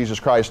Lord Jesus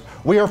Christ.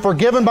 We are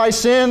forgiven by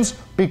sins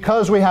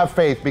because we have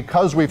faith,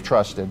 because we've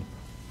trusted.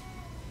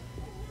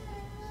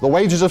 The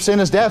wages of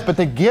sin is death, but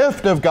the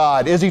gift of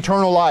God is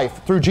eternal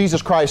life through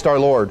Jesus Christ our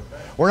Lord.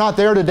 We're not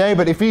there today,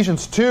 but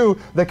Ephesians 2,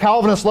 the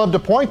Calvinists love to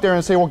point there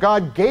and say, well,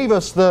 God gave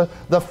us the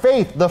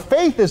faith. The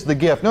faith is the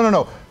gift.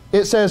 No.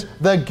 It says,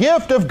 the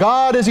gift of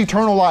God is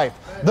eternal life.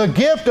 The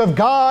gift of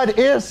God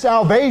is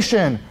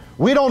salvation.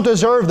 We don't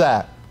deserve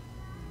that.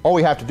 All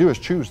we have to do is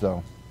choose,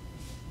 though.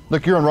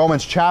 Look, you're in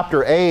Romans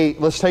chapter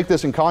 8. Let's take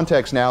this in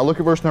context now. Look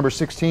at verse number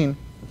 16.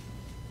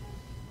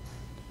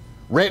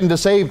 Written to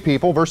save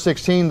people, verse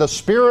 16, the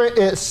Spirit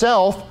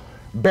itself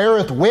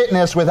beareth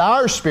witness with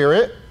our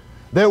spirit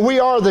that we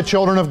are the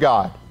children of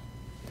God.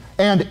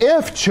 And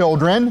if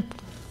children,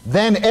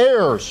 then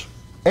heirs,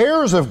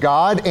 heirs of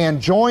God,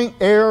 and joint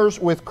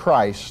heirs with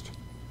Christ,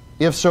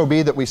 if so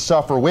be that we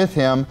suffer with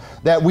Him,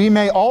 that we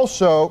may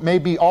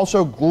be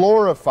also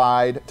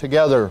glorified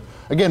together.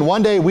 Again,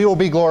 one day we will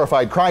be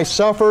glorified. Christ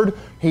suffered,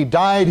 He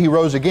died, He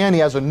rose again,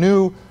 He has a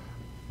new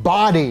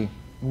body.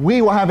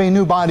 We will have a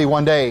new body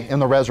one day in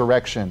the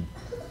resurrection.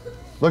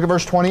 Look at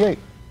verse 28.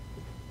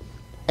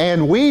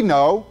 And we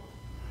know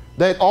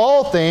that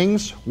all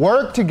things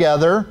work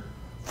together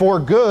for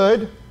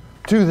good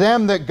to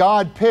them that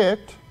God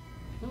picked.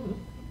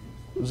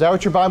 Is that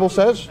what your Bible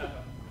says?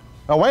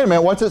 Oh, wait a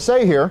minute. What's it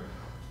say here?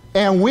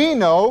 And we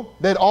know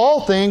that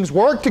all things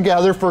work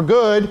together for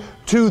good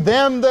to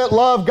them that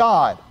love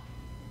God.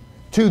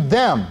 To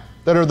them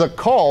that are the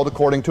called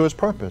according to His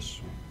purpose.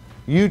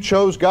 You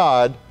chose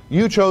God.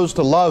 You chose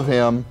to love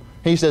Him.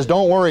 He says,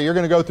 don't worry, you're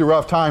going to go through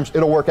rough times.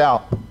 It'll work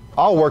out.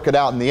 I'll work it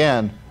out in the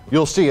end.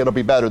 You'll see it'll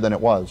be better than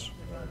it was.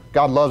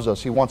 God loves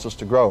us. He wants us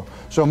to grow.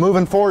 So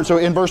moving forward, so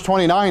in verse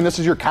 29, this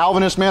is your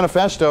Calvinist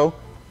manifesto.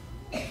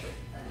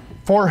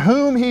 For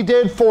whom He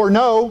did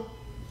foreknow,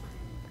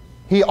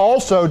 He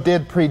also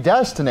did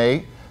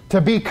predestinate to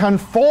be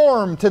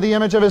conformed to the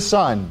image of His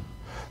Son,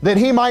 that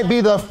He might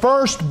be the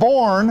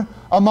firstborn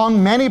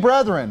among many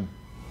brethren.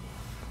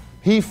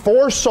 He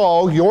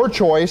foresaw your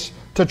choice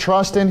to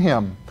trust in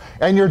Him.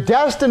 And your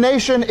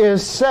destination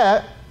is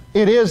set.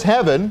 It is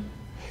heaven.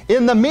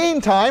 In the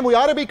meantime, we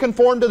ought to be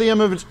conformed to the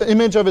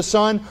image of His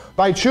Son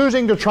by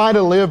choosing to try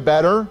to live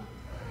better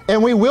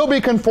And we will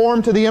be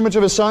conformed to the image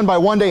of His Son by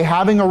one day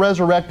having a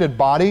resurrected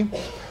body.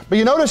 But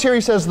you notice here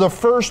he says, the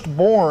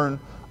firstborn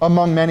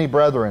among many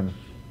brethren.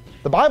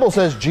 The Bible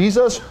says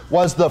Jesus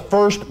was the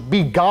first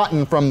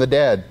begotten from the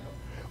dead.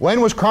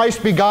 When was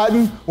Christ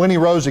begotten? When He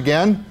rose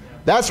again.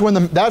 That's what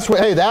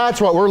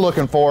we're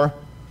looking for.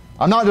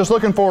 I'm not just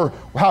looking for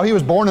how He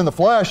was born in the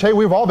flesh. Hey,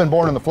 we've all been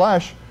born in the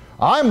flesh.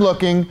 I'm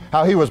looking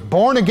how He was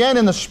born again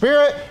in the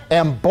Spirit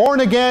and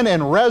born again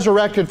and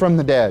resurrected from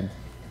the dead.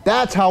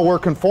 That's how we're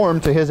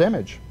conformed to His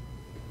image.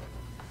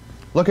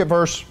 Look at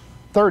verse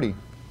 30.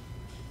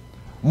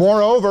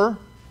 Moreover,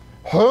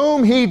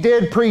 whom He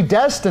did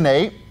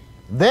predestinate,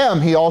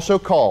 them He also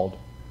called.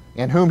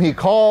 And whom He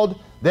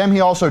called, them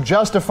He also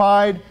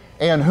justified.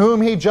 And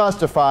whom He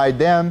justified,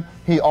 them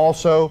He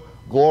also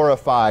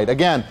glorified.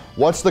 Again,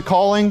 what's the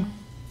calling?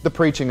 The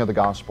preaching of the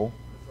gospel.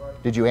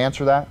 Did you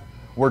answer that?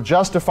 We're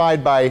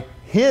justified by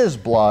His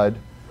blood,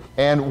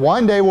 and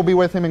one day we'll be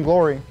with Him in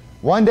glory.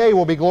 One day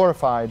we'll be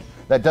glorified.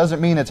 That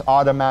doesn't mean it's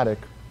automatic.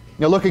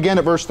 Now look again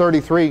at verse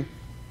 33.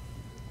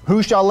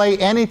 Who shall lay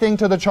anything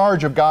to the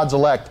charge of God's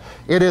elect?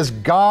 It is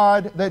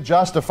God that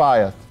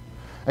justifieth.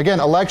 Again,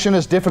 election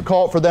is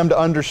difficult for them to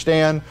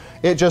understand.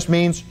 It just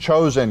means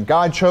chosen.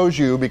 God chose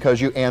you because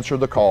you answered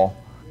the call.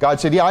 God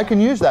said, yeah, I can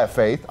use that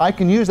faith. I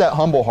can use that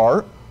humble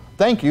heart.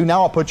 Thank you.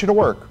 Now I'll put you to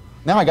work.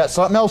 Now I got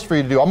something else for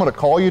you to do. I'm going to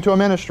call you to a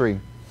ministry.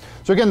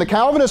 So again, the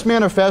Calvinist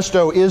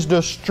Manifesto is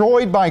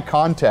destroyed by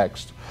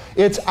context.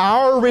 It's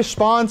our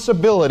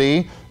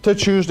responsibility to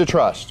choose to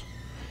trust.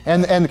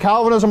 And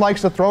Calvinism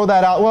likes to throw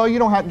that out. Well,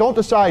 don't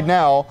decide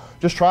now.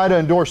 Just try to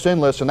endure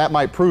sinless, and that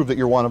might prove that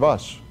you're one of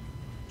us.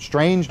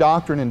 Strange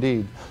doctrine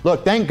indeed.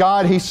 Look, thank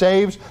God He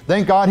saves.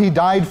 Thank God He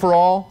died for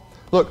all.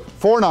 Look,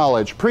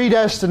 foreknowledge,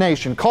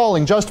 predestination,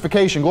 calling,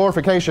 justification,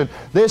 glorification.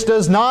 This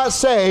does not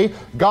say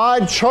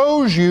God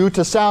chose you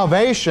to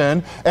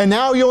salvation and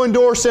now you'll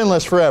endure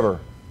sinless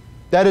forever.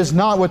 That is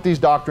not what these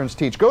doctrines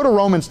teach. Go to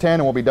Romans 10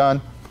 and we'll be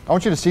done. I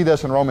want you to see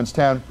this in Romans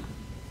 10.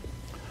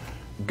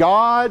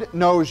 God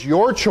knows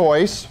your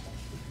choice,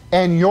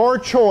 and your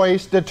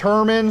choice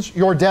determines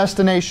your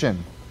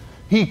destination.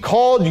 He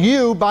called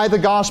you by the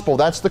gospel.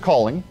 That's the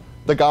calling,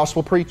 the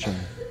gospel preaching.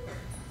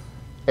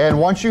 And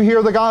once you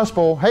hear the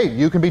gospel, hey,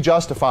 you can be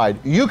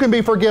justified. You can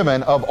be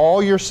forgiven of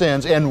all your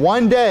sins, and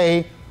one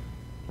day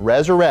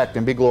resurrect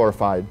and be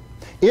glorified.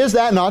 Is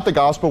that not the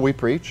gospel we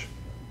preach?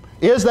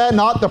 Is that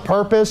not the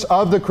purpose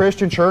of the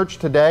Christian church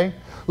today?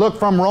 Look,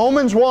 from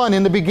Romans 1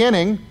 in the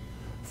beginning,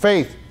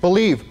 faith,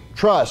 believe,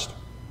 trust.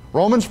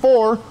 Romans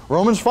 4,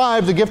 Romans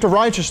 5, the gift of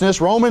righteousness,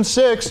 Romans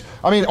 6,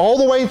 all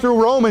the way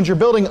through Romans, you're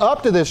building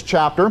up to this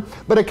chapter,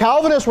 but a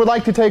Calvinist would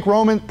like to take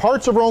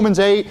parts of Romans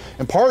 8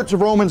 and parts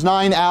of Romans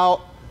 9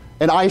 out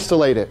and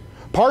isolate it.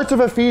 Parts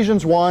of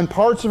Ephesians 1,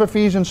 parts of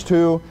Ephesians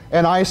 2,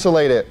 and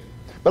isolate it.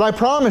 But I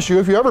promise you,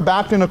 if you're ever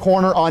backed in a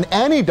corner on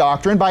any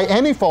doctrine by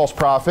any false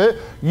prophet,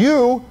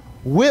 you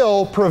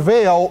will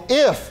prevail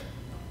if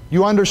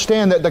you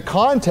understand that the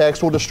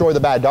context will destroy the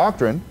bad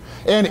doctrine.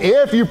 And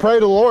if you pray to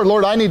the Lord,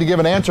 Lord, I need to give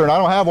an answer and I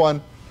don't have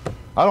one.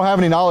 I don't have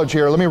any knowledge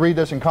here. Let me read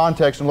this in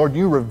context. And Lord,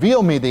 you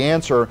reveal me the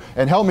answer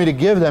and help me to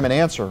give them an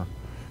answer.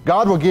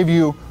 God will give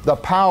you the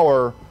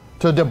power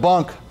to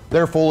debunk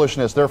their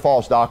foolishness, their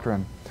false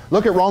doctrine.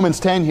 Look at Romans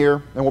 10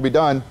 here and we'll be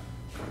done.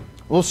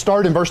 We'll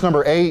start in verse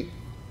number 8.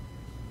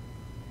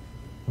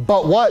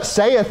 But what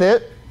saith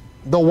it?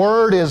 The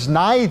word is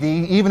nigh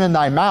thee, even in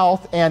thy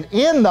mouth, and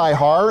in thy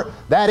heart.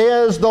 That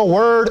is the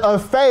word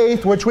of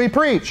faith which we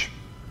preach.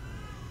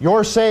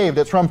 You're saved.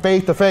 It's from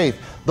faith to faith.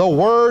 The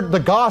word, the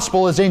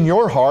gospel is in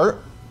your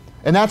heart,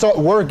 and that's what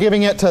we're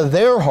giving it to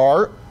their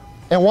heart.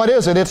 And what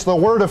is it? It's the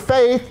word of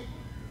faith.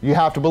 You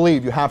have to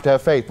believe. You have to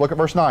have faith. Look at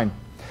verse 9.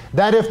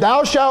 That if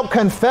thou shalt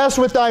confess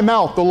with thy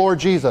mouth the Lord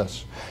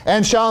Jesus,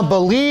 and shalt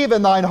believe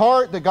in thine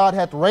heart that God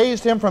hath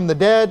raised Him from the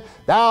dead,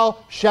 thou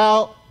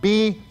shalt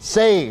be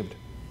saved.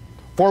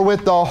 For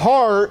with the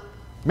heart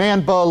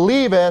man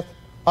believeth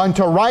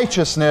unto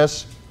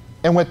righteousness,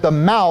 and with the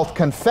mouth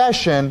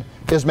confession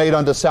is made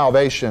unto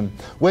salvation.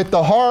 With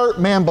the heart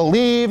man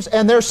believes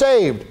and they're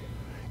saved.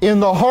 In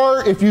the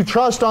heart, if you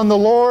trust on the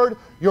Lord,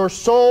 your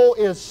soul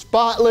is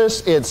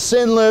spotless, it's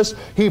sinless.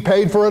 He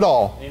paid for it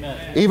all.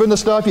 Amen. Even the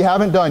stuff you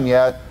haven't done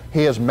yet,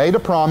 He has made a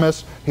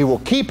promise. He will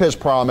keep His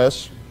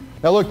promise.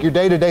 Now look, your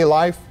day-to-day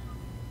life,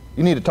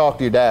 you need to talk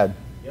to your dad.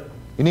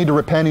 You need to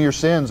repent of your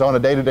sins on a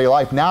day-to-day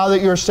life. Now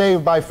that you're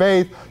saved by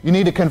faith, you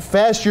need to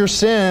confess your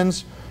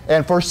sins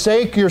and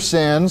forsake your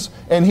sins,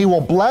 and He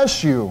will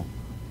bless you.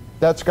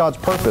 That's God's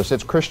purpose.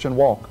 It's Christian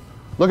walk.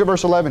 Look at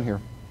verse 11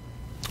 here.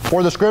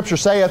 For the Scripture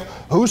saith,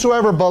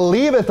 whosoever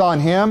believeth on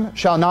Him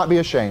shall not be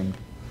ashamed.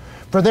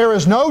 For there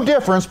is no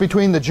difference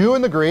between the Jew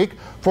and the Greek,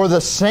 for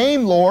the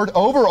same Lord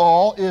over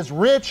all is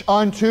rich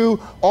unto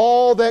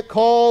all that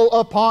call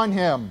upon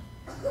Him.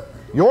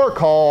 Your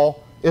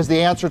call is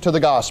the answer to the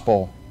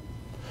gospel.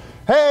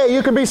 Hey,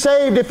 you can be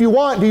saved if you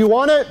want. Do you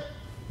want it?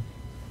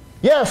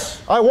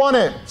 Yes, I want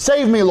it.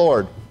 Save me,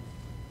 Lord.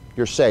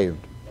 You're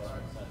saved.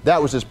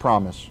 That was His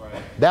promise.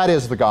 That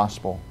is the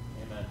gospel.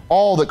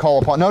 All that call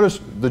upon.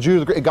 Notice the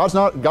Jews,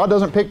 God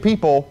doesn't pick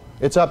people.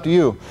 It's up to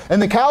you. And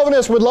the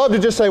Calvinists would love to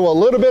just say, well, a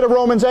little bit of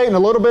Romans 8 and a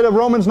little bit of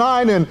Romans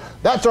 9, and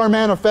that's our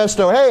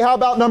manifesto. Hey, how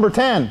about number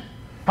 10?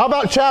 How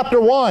about chapter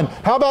 1?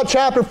 How about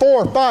chapter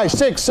 4, 5,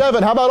 6,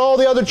 7? How about all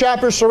the other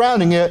chapters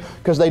surrounding it?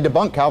 Because they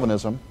debunk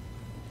Calvinism.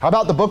 How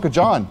about the book of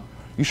John?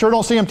 You sure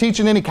don't see them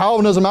teaching any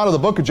Calvinism out of the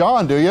book of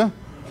John, do you?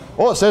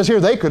 Well, it says here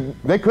they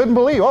couldn't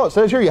believe. Oh, it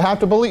says here you have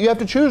to believe, you have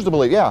to choose to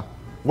believe. Yeah.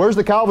 Where's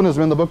the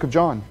Calvinism in the book of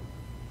John?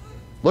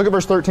 Look at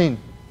verse 13.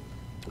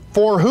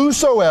 For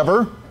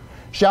whosoever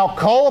shall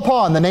call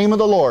upon the name of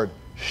the Lord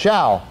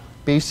shall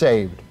be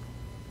saved.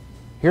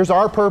 Here's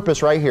our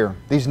purpose right here.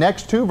 These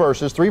next 2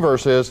 verses, 3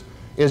 verses,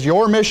 is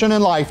your mission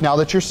in life now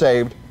that you're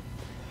saved.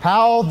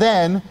 How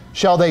then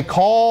shall they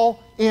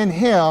call in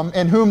Him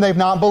in whom they've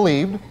not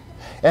believed?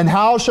 And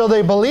how shall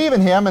they believe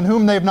in Him in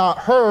whom they've not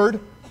heard?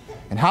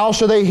 And how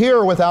shall they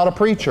hear without a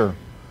preacher?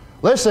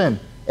 Listen,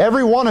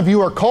 every one of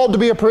you are called to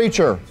be a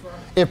preacher.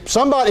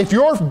 If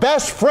your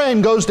best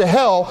friend goes to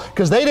hell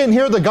because they didn't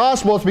hear the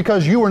gospel, it's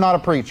because you were not a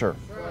preacher.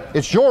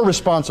 It's your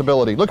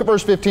responsibility. Look at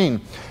verse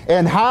 15.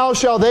 And how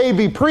shall they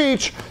be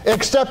preached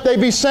except they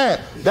be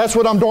sent? That's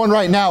what I'm doing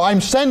right now.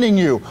 I'm sending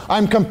you.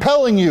 I'm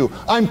compelling you.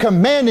 I'm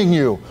commanding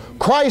you.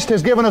 Christ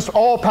has given us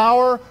all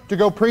power to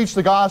go preach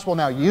the gospel.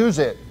 Now use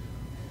it.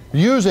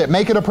 Use it.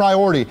 Make it a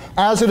priority.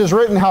 As it is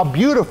written, how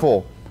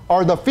beautiful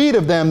are the feet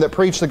of them that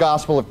preach the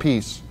gospel of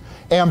peace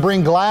and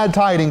bring glad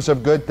tidings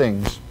of good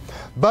things.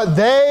 But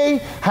they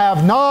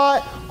have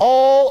not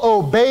all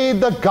obeyed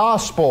the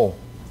gospel.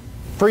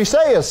 For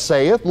Isaiah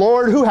saith,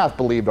 Lord, who hath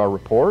believed our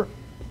report?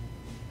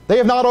 They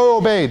have not all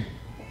obeyed.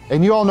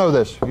 And you all know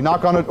this. You're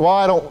not going to, well,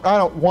 I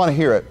don't want to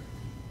hear it.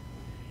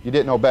 You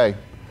didn't obey.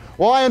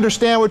 Well, I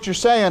understand what you're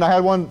saying. I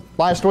had one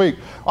last week.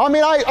 I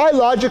mean, I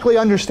logically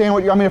understand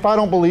what you, I mean, if I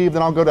don't believe,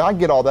 then I'll go to, I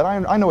get all that.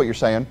 I know what you're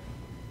saying.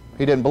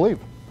 He didn't believe.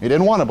 He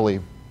didn't want to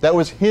believe. That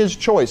was his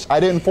choice. I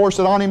didn't force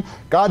it on him.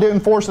 God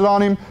didn't force it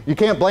on him. You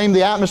can't blame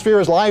the atmosphere,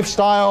 his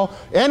lifestyle,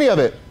 any of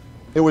it.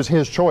 It was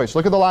his choice.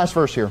 Look at the last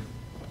verse here.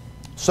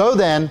 So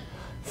then,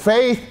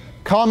 faith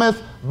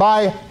cometh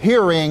by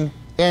hearing,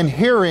 and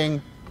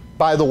hearing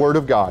by the word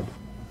of God.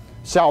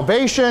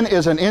 Salvation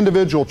is an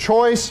individual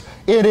choice.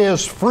 It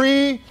is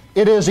free.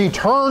 It is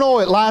eternal.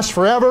 It lasts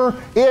forever.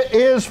 It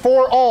is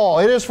for all.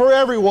 It is for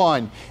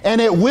everyone.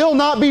 And it will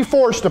not be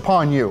forced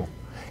upon you.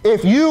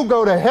 If you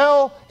go to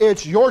hell,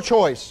 it's your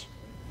choice.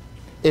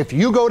 If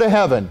you go to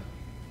heaven,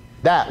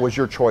 that was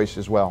your choice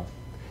as well.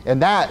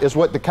 And that is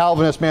what the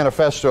Calvinist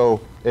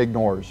Manifesto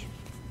ignores.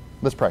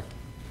 Let's pray.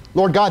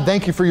 Lord God,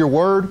 thank you for your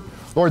word.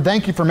 Lord,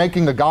 thank you for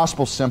making the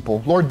gospel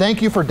simple. Lord,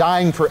 thank you for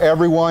dying for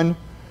everyone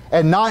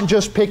and not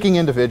just picking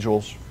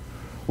individuals.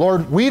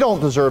 Lord, we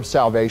don't deserve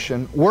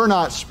salvation. We're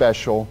not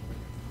special.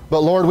 But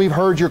Lord, we've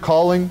heard your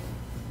calling.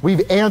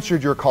 We've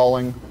answered your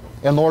calling.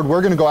 And Lord, we're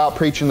going to go out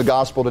preaching the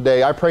gospel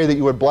today. I pray that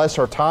you would bless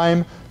our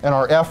time and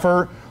our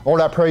effort. Lord,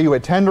 I pray you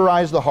would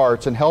tenderize the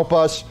hearts and help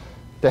us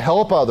to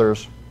help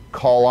others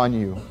call on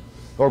you.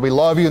 Lord, we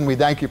love you and we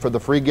thank you for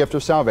the free gift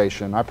of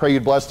salvation. I pray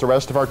you'd bless the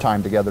rest of our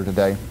time together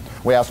today.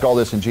 We ask all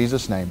this in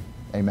Jesus' name.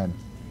 Amen.